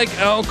 Mike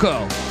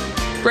Elko.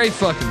 Great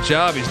fucking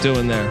job he's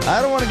doing there.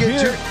 I don't want to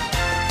get too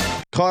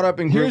caught up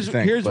in group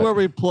things. Here's where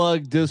we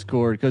plug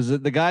Discord, because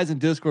the guys in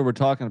Discord were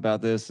talking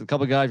about this. A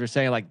couple of guys were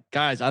saying, like,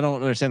 guys, I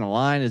don't understand the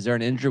line. Is there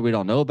an injury we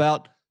don't know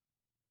about?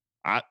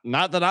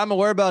 Not that I'm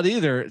aware about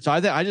either. So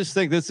I just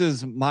think this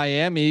is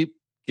Miami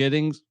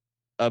getting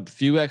a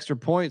few extra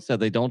points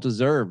that they don't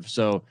deserve.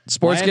 So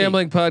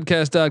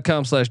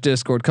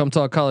sportsgamblingpodcast.com/discord. Come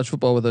talk college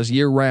football with us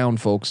year round,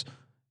 folks.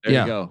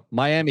 There you go.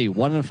 Miami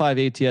 1-5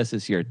 ATS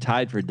this year,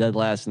 tied for dead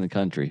last in the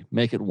country.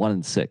 Make it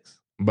 1-6.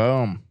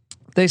 Boom.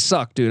 They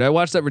suck, dude. I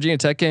watched that Virginia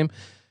Tech game.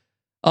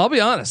 I'll be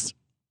honest.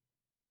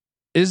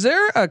 Is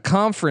there a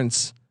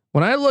conference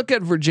when I look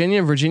at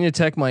Virginia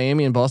Tech,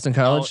 Miami, and Boston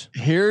College?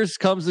 Here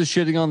comes the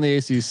shitting on the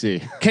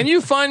ACC. Can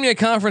you find me a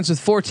conference with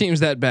 4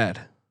 teams that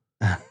bad?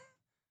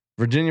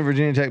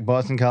 Virginia Tech,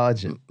 Boston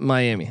College,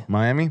 Miami.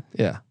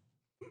 Yeah.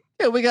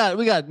 Yeah, we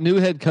got new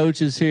head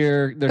coaches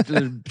here.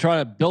 They're trying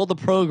to build the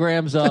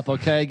programs up.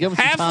 Okay, give them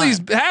some time.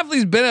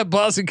 Hafley's been at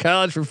Boston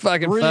College for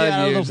fucking 3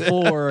 5 years. Out of the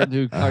 4,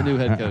 our new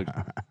head coach.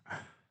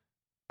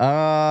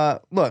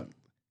 Look,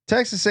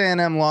 Texas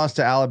A&M lost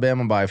to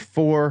Alabama by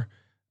 4.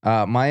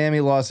 Miami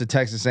lost to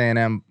Texas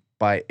A&M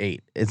by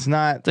 8. It's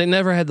not. They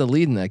never had the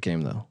lead in that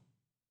game, though.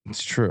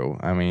 It's true.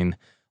 I mean,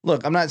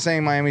 look, I'm not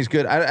saying Miami's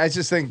good. I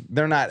just think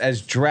they're not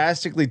as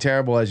drastically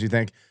terrible as you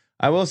think.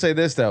 I will say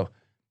this though.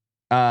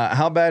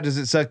 How bad does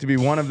it suck to be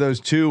one of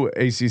those 2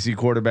 ACC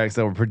quarterbacks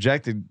that were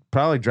projected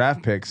probably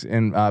draft picks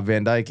in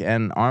Van Dyke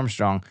and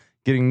Armstrong,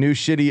 getting new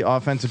shitty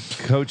offensive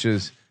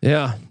coaches?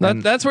 Yeah,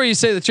 that's where you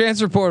say the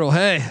transfer portal.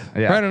 Hey,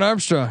 Brandon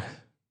Armstrong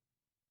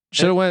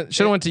should have went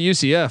to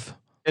UCF.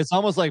 It's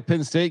almost like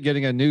Penn State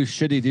getting a new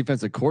shitty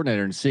defensive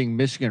coordinator and seeing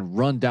Michigan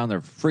run down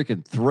their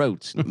freaking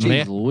throats.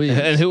 Jeez Louise.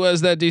 And who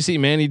was that? DC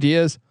Manny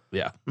Diaz.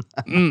 Yeah.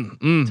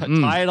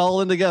 Tie it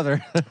all in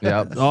together.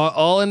 Yeah,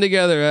 all in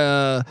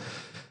together.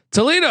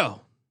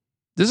 Toledo.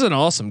 This is an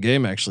awesome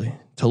game, actually.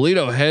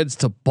 Toledo heads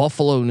to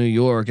Buffalo, New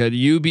York at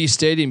UB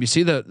Stadium. You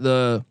see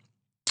the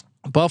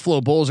Buffalo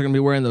Bulls are going to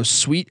be wearing those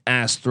sweet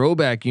ass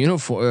throwback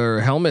uniform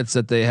or helmets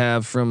that they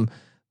have from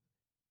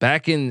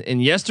back in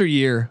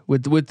yesteryear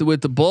with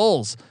the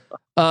Bulls.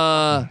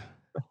 All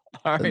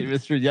right,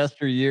 Mr.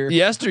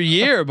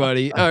 Yesteryear,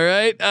 buddy. All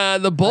right.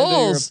 The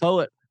Bulls. You're a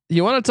poet.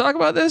 You want to talk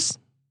about this?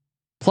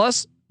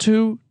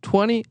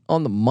 +220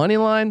 on the money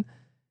line.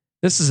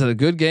 This is a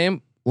good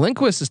game.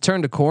 Lindquist has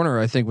turned a corner,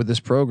 I think, with this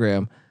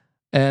program.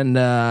 And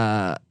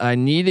I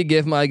need to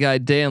give my guy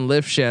Dan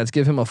Lifshatz,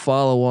 give him a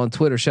follow on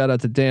Twitter. Shout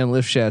out to Dan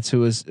Lifshatz, who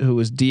was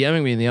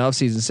DMing me in the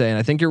offseason saying,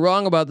 I think you're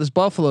wrong about this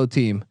Buffalo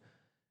team.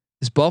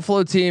 This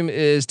Buffalo team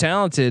is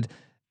talented,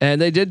 and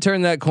they did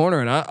turn that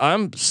corner. And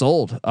I'm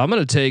sold. I'm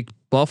going to take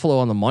Buffalo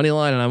on the money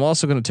line, and I'm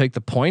also going to take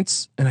the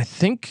points. And I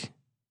think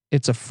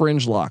it's a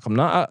fringe lock. I'm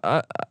not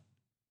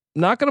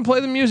going to play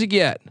the music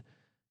yet.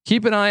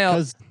 Keep an eye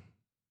out.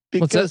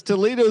 Because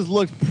Toledo's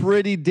looked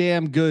pretty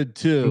damn good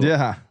too.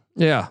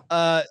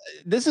 Yeah.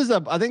 This is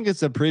I think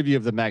it's a preview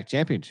of the MAC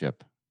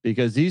championship,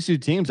 because these 2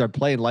 teams are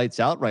playing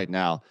lights out right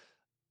now.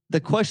 The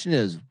question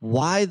is,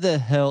 why the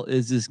hell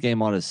is this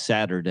game on a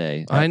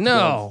Saturday? I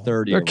know.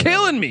 They're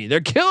killing me. They're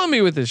killing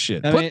me with this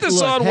shit. Put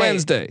this on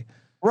Wednesday.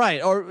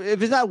 Right. Or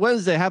if it's not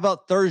Wednesday, how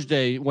about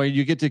Thursday where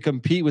you get to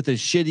compete with a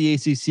shitty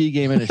ACC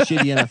game and a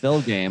shitty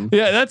NFL game?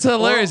 Yeah, that's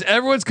hilarious.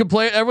 Everyone's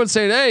complaining. Everyone's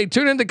saying, "Hey,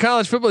 tune into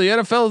college football. The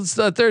NFL's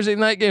Thursday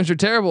night games are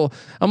terrible."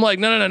 I'm like,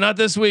 no, not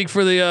this week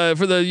for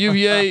the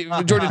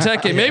UVA Georgia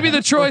Tech game. Maybe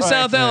the Troy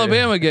South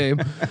Alabama game.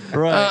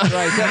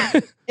 Right.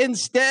 So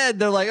instead,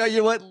 they're like, "Oh, you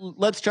know what?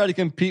 Let's try to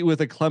compete with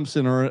a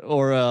Clemson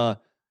or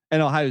an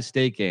Ohio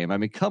State game." I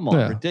mean, come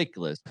on,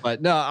 ridiculous.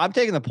 But no, I'm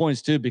taking the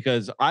points too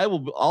because I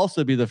will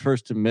also be the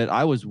first to admit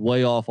I was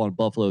way off on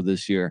Buffalo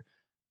this year.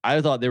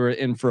 I thought they were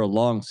in for a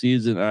long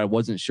season, and I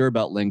wasn't sure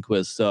about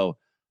Lindquist. So,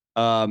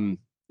 you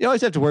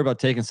always have to worry about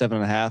taking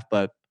 7.5.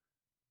 But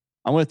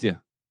I'm with you.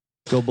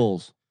 Go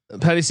Bulls.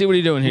 Patty C, what are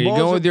you doing here? You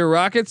going with your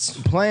Rockets?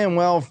 Playing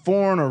well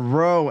 4 in a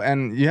row,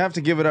 and you have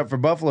to give it up for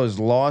Buffalo's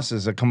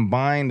losses. A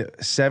combined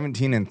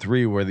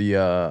 17-3 were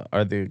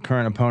the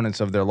current opponents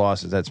of their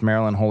losses. That's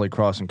Maryland, Holy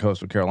Cross, and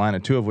Coastal Carolina,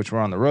 2 of which were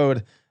on the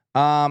road.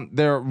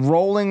 They're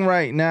rolling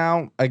right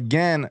now.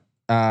 Again,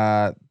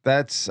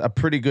 that's a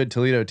pretty good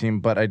Toledo team,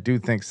 but I do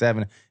think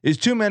 7 is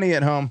too many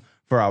at home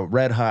for a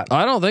red hot.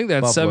 I don't think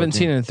that's Buffalo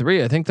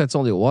 17-3. I think that's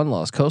only 1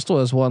 loss. Coastal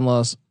has 1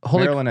 loss.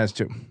 Maryland has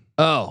 2.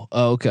 Oh,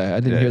 okay. I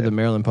didn't hear the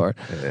Maryland part.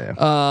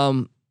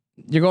 Yeah.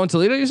 You're going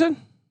Toledo, you said?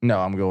 No,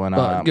 I'm going.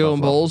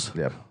 Going Bulls.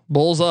 Yep.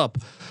 Bulls up.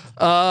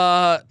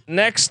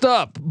 Next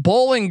up,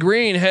 Bowling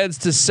Green heads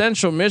to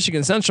Central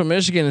Michigan. Central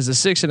Michigan is a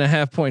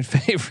 6.5 point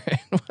favorite.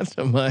 What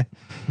am I?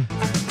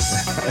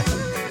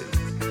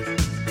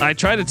 I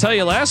tried to tell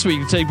you last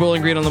week to take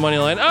Bowling Green on the money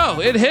line. Oh,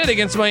 it hit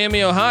against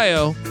Miami,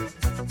 Ohio.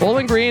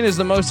 Bowling Green is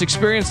the most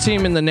experienced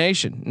team in the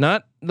nation,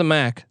 not the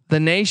MAC, the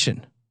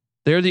nation.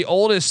 They're the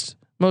oldest,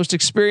 most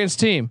experienced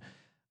team.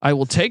 I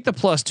will take the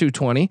plus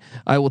 220.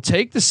 I will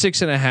take the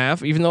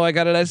 6.5, even though I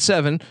got it at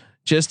 7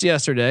 just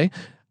yesterday.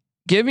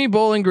 Give me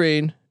Bowling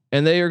Green,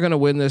 and they are going to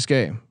win this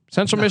game.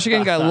 Central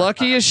Michigan got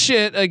lucky as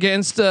shit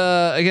against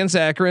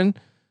Akron.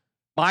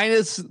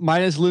 Minus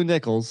Lou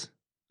Nichols.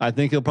 I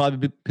think he'll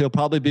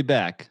probably be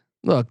back.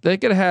 Look, they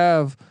could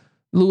have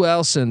Lou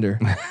Alcindor,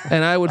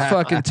 and I would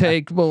fucking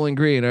take Bowling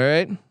Green. All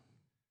right.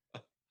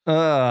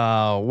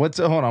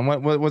 Hold on.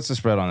 What's the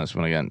spread on this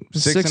one again?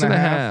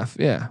 6.5.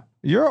 Yeah.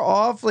 You're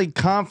awfully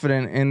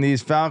confident in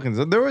these Falcons.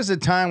 There was a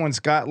time when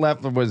Scott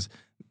Leffler was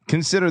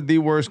considered the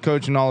worst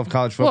coach in all of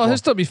college football. Well, he'll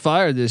still be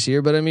fired this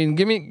year, but I mean,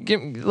 give me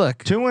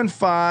look.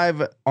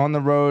 2-5 on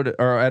the road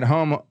or at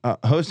home,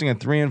 hosting a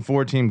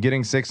 3-4 team,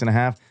 getting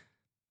 6.5.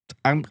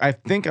 I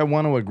think I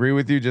want to agree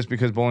with you just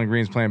because Bowling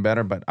Green's playing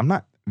better, but I'm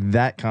not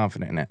that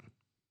confident in it.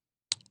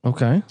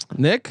 Okay,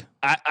 Nick.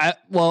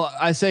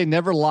 I say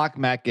never lock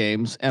MAC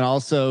games, and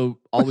also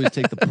always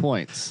take the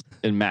points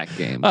in MAC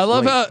games. I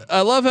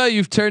love how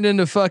you've turned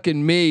into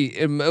fucking me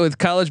with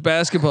college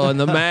basketball and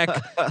the MAC.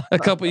 A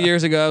couple of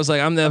years ago, I was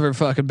like, I'm never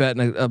fucking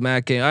betting a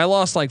MAC game. I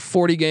lost like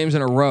 40 games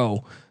in a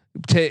row.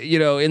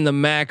 In the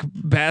MAC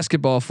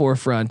basketball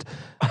forefront.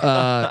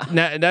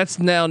 That's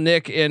now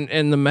Nick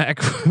in the MAC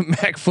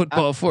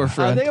football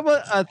forefront.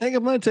 I think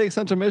I'm going to take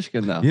Central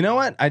Michigan though. You know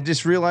what? I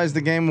just realized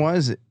the game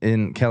was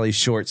in Kelly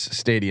Shorts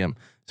Stadium.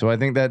 So I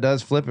think that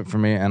does flip it for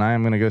me, and I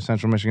am going to go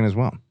Central Michigan as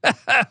well.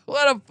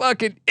 What a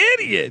fucking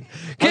idiot!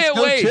 Can't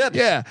wait. Chips.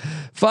 Yeah,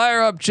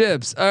 fire up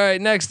Chips. All right,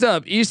 next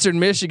up, Eastern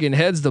Michigan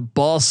heads to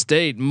Ball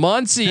State,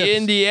 Muncie, Chips.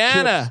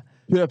 Indiana.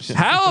 Chips.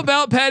 How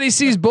about Patty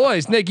C's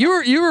boys? Nick, you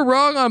were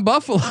wrong on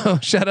Buffalo.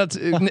 Shout out to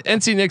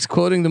NC Nick's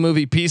quoting the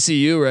movie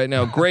PCU right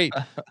now. Great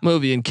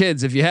movie. And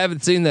kids, if you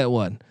haven't seen that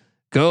one,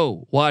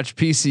 go watch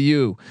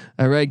PCU.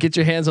 All right, get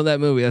your hands on that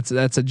movie.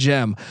 That's a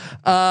gem.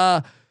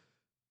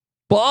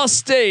 Ball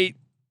State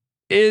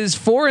is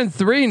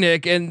 4-3,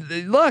 Nick, and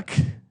look,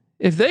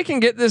 if they can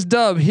get this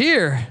dub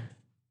here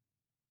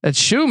at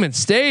Schumann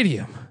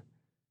Stadium,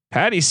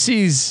 Patty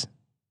C's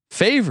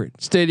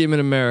favorite stadium in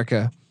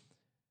America,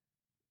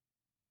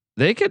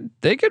 they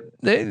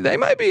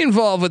might be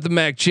involved with the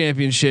MAC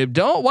championship.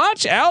 Don't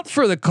watch out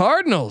for the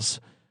Cardinals.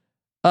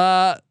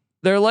 They're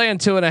laying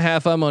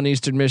 2.5. I'm on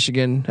Eastern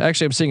Michigan.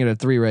 Actually, I'm seeing it at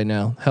 3 right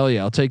now. Hell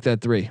yeah, I'll take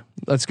that 3.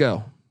 Let's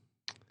go.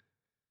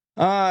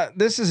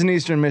 This is an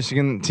Eastern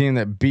Michigan team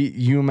that beat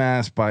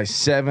UMass by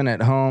 7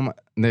 at home.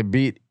 They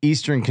beat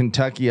Eastern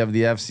Kentucky of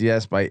the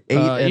FCS by 8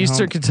 at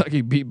Eastern home.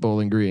 Kentucky beat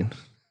Bowling Green.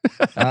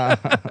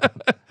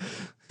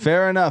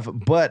 Fair enough.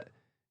 But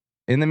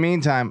in the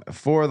meantime,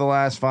 4 of the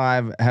last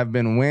 5 have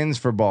been wins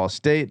for Ball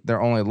State.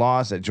 Their only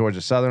loss at Georgia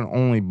Southern,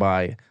 only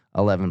by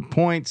 11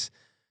 points.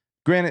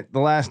 Granted, the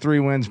last 3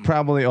 wins,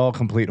 probably all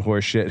complete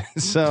horseshit.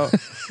 So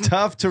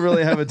tough to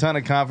really have a ton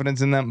of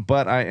confidence in them,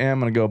 but I am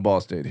going to go Ball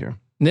State here.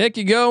 Nick,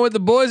 you going with the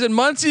boys at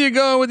Muncie? You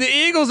going with the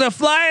Eagles that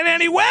fly in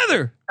any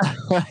weather?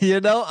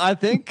 I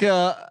think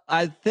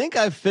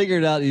I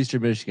figured out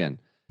Eastern Michigan.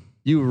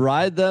 You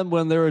ride them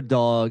when they're a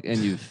dog, and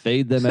you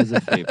fade them as a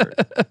favorite.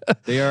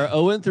 They are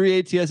 0-3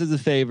 ATS as a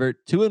favorite,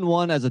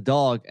 2-1 as a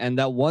dog, and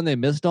that one they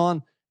missed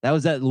on, that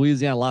was that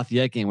Louisiana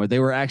Lafayette game where they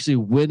were actually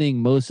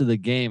winning most of the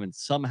game and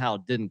somehow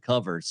didn't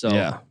cover. So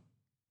yeah.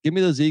 Give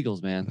me those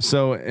Eagles, man.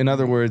 So, in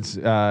other words,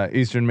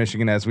 Eastern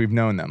Michigan as we've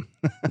known them.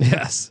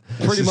 Yes,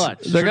 pretty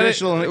much. They're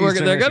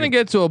gonna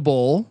get to a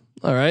bowl.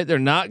 All right, they're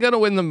not going to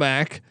win the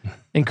MAC,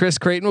 and Chris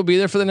Creighton will be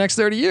there for the next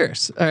 30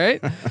 years. All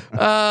right,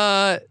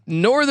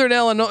 Northern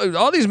Illinois.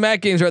 All these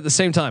MAC games are at the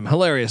same time.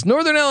 Hilarious.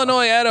 Northern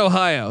Illinois at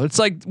Ohio. It's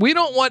like we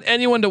don't want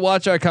anyone to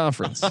watch our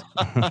conference.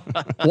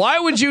 Why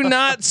would you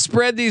not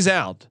spread these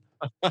out?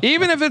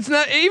 Even if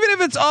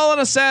it's all on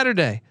a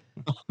Saturday,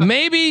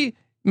 maybe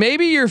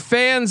your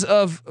fans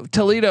of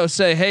Toledo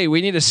say, "Hey,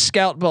 we need to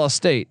scout Ball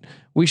State.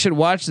 We should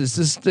watch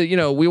this.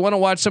 We want to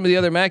watch some of the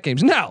other MAC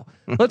games." No,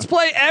 let's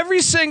play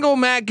every single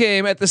MAC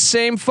game at the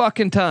same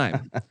fucking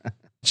time.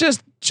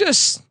 Just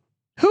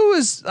who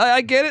is?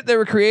 I get it. They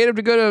were creative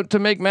to go to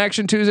make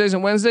MACtion Tuesdays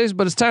and Wednesdays,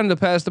 but it's time to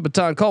pass the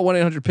baton. Call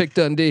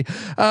 1-800-PICK-DUNDEE.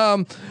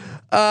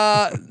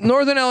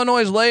 Northern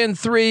Illinois is laying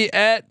 3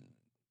 at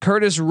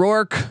Curtis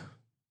Rourke,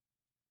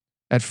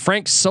 at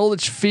Frank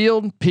Solich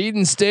Field,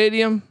 Peden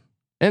Stadium.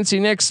 NC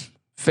Nick's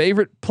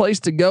favorite place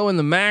to go in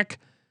the MAC.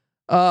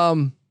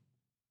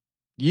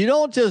 You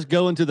don't just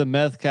go into the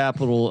meth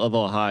capital of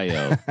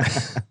Ohio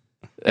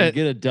and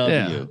get a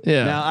W.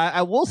 Yeah. Now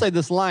I will say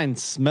this line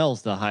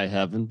smells to high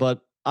heaven,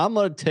 but I'm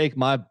gonna take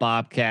my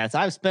Bobcats.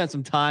 I've spent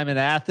some time in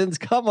Athens.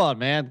 Come on,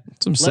 man.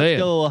 That's what I'm saying.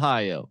 Let's go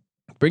Ohio.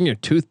 Bring your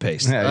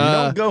toothpaste. Yeah, you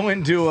don't go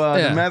into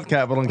the meth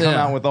capital and come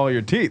out with all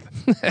your teeth.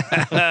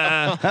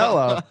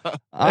 Hello,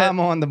 I'm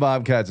on the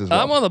Bobcats as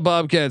well. I'm on the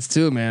Bobcats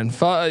too, man.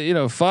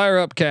 Fire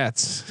up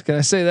cats. Can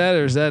I say that,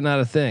 or is that not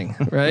a thing?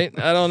 Right?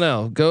 I don't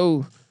know.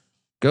 Go.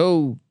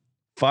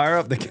 Fire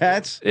up the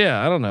cats.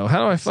 Yeah, I don't know. How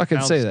do I fucking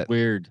Sounds say that?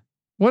 Weird.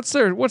 What's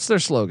their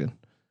slogan?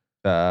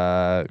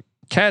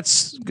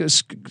 Cats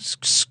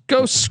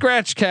go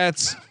scratch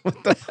cats.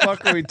 What the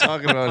fuck are we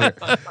talking about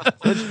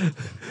here?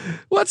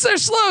 What's their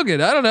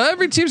slogan? I don't know.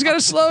 Every team's got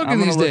a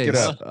slogan these days. Look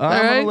it up.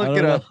 I'm gonna look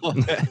it up.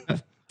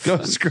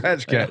 Go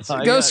scratch cats.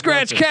 Go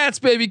scratch cats,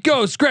 baby.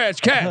 Go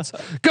scratch cats.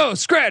 Go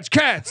scratch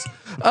cats.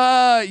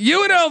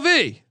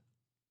 UNLV.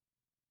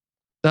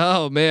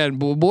 Oh man,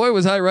 boy,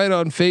 was I right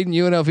on fading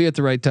UNLV at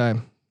the right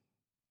time.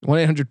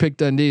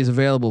 1-800-PICK-DUNDEE is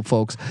available,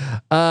 folks.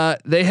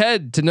 They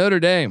head to Notre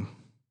Dame.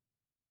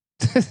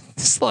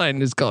 This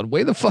line is called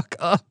way the fuck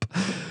up.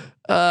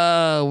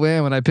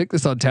 Man, when I picked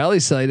this on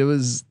Tally site,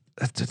 it's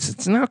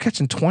now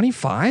catching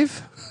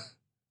 25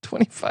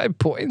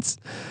 points.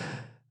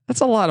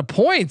 That's a lot of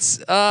points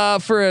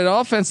for an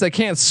offense that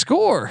can't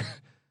score.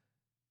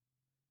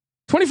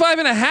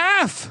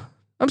 25.5.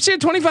 I'm seeing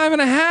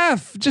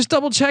 25.5. Just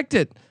double checked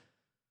it.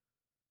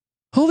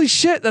 Holy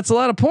shit, that's a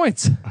lot of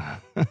points.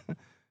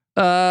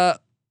 Are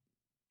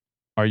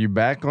you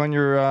back on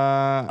your?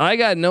 I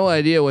got no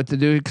idea what to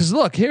do because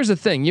look, here's the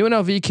thing: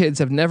 UNLV kids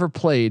have never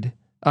played.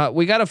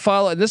 We got to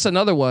follow. This is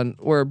another one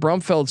where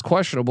Brumfeld's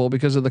questionable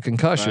because of the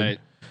concussion, Right.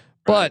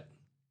 But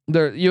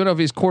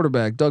UNLV's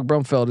quarterback Doug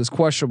Brumfeld is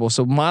questionable.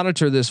 So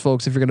monitor this,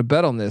 folks, if you're going to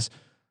bet on this.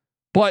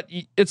 But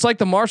it's like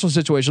the Marshall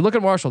situation. Look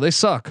at Marshall; they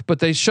suck, but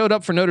they showed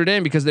up for Notre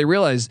Dame because they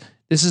realized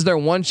this is their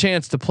one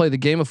chance to play the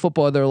game of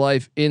football of their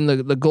life in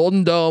the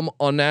Golden Dome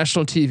on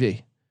national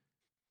TV.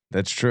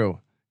 That's true.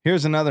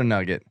 Here's another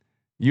nugget.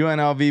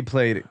 UNLV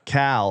played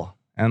Cal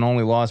and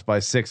only lost by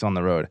 6 on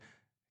the road.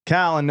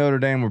 Cal and Notre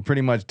Dame were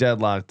pretty much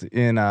deadlocked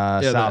in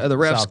South. The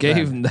refs South gave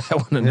Bend. them that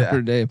one to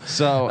Notre Dame.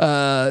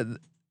 So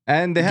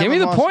and they give me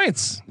the lost.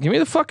 points. Give me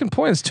the fucking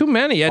points. Too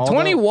many. At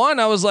 21,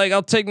 I was like,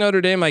 I'll take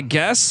Notre Dame, I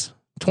guess.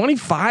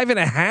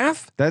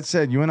 25.5. That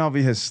said,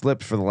 UNLV has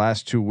slipped for the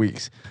last 2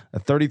 weeks.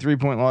 A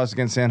 33-point loss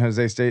against San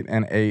Jose State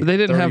and a They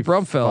didn't have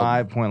Brumfeld.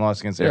 5-point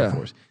loss against Air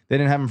Force. They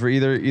didn't have him for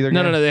either game.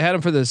 No. They had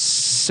him for the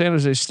San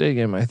Jose State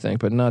game, I think,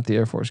 but not the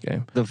Air Force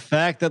game. The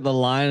fact that the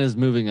line is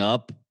moving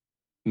up,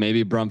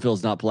 maybe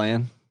Brumfield's not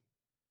playing.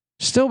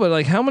 Still, but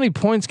like, how many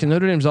points can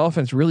Notre Dame's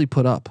offense really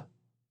put up?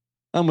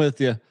 I'm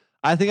with you.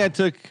 I think I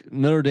took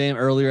Notre Dame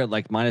earlier at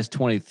like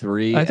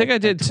 -23. I think I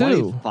did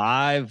too.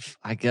 25.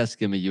 I guess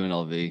give me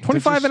UNLV.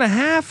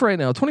 25.5 right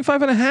now.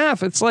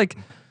 25.5. It's like,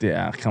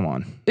 Yeah, come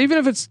on. even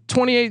if it's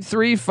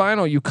 28-3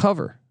 final, you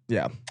cover.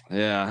 Yeah.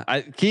 Yeah,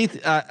 Keith.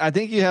 I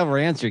think you have our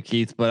answer,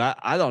 Keith. But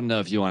I don't know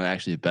if you want to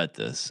actually bet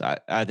this.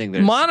 I think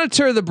there's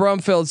Monitor the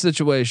Brumfeld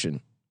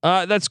situation.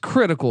 That's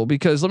critical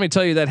because let me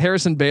tell you that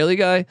Harrison Bailey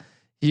guy,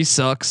 he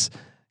sucks.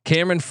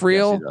 Cameron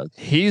Friel, Yes,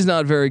 he's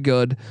not very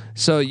good.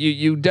 So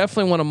you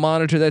definitely want to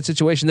monitor that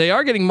situation. They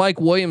are getting Mike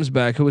Williams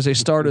back, who was a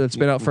starter that's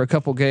been out for a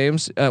couple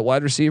games at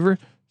wide receiver.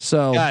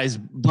 So guys,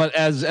 but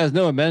as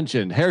Noah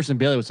mentioned, Harrison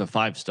Bailey was a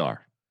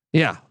 5-star.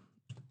 yeah.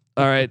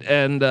 All right,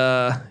 and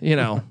What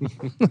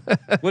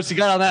you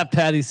got on that,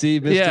 Patty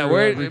C? Mr. yeah,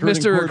 where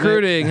Mr.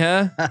 Recruiting,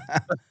 huh?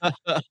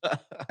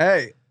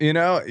 Hey,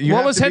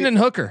 What was Hendon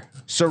Hooker?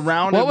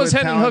 surrounded? What was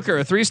with Hendon talent. Hooker?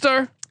 A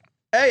 3-star?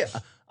 Hey,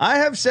 I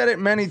have said it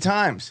many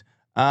times.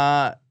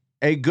 A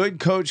good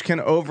coach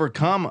can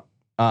overcome,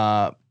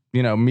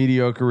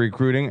 mediocre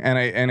recruiting,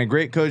 and a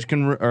great coach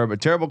or a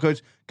terrible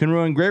coach can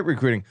ruin great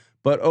recruiting.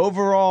 But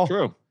overall,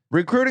 True.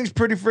 recruiting's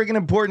pretty freaking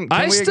important.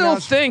 I still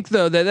think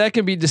though that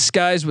can be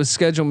disguised with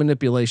schedule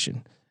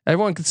manipulation.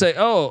 Everyone could say,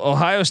 "Oh,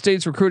 Ohio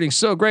State's recruiting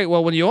so great."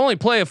 Well, when you only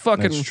play a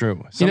fucking, That's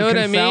true. You know what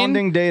I mean?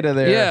 Confounding data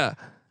there. Yeah.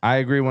 I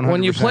agree 100%.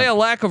 When you play a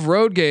lack of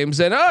road games,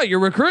 then your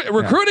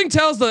recruiting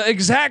tells the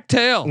exact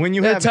tale. When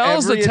you have it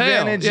tells every the tale.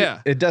 advantage,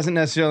 Yeah. it doesn't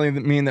necessarily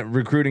mean that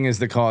recruiting is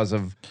the cause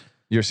of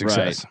your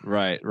success.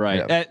 Right.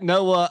 Yeah.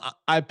 Noah,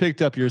 I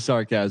picked up your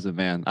sarcasm,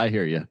 man. I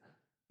hear you.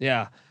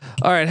 Yeah.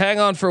 All right. Hang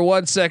on for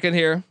 1 second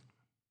here.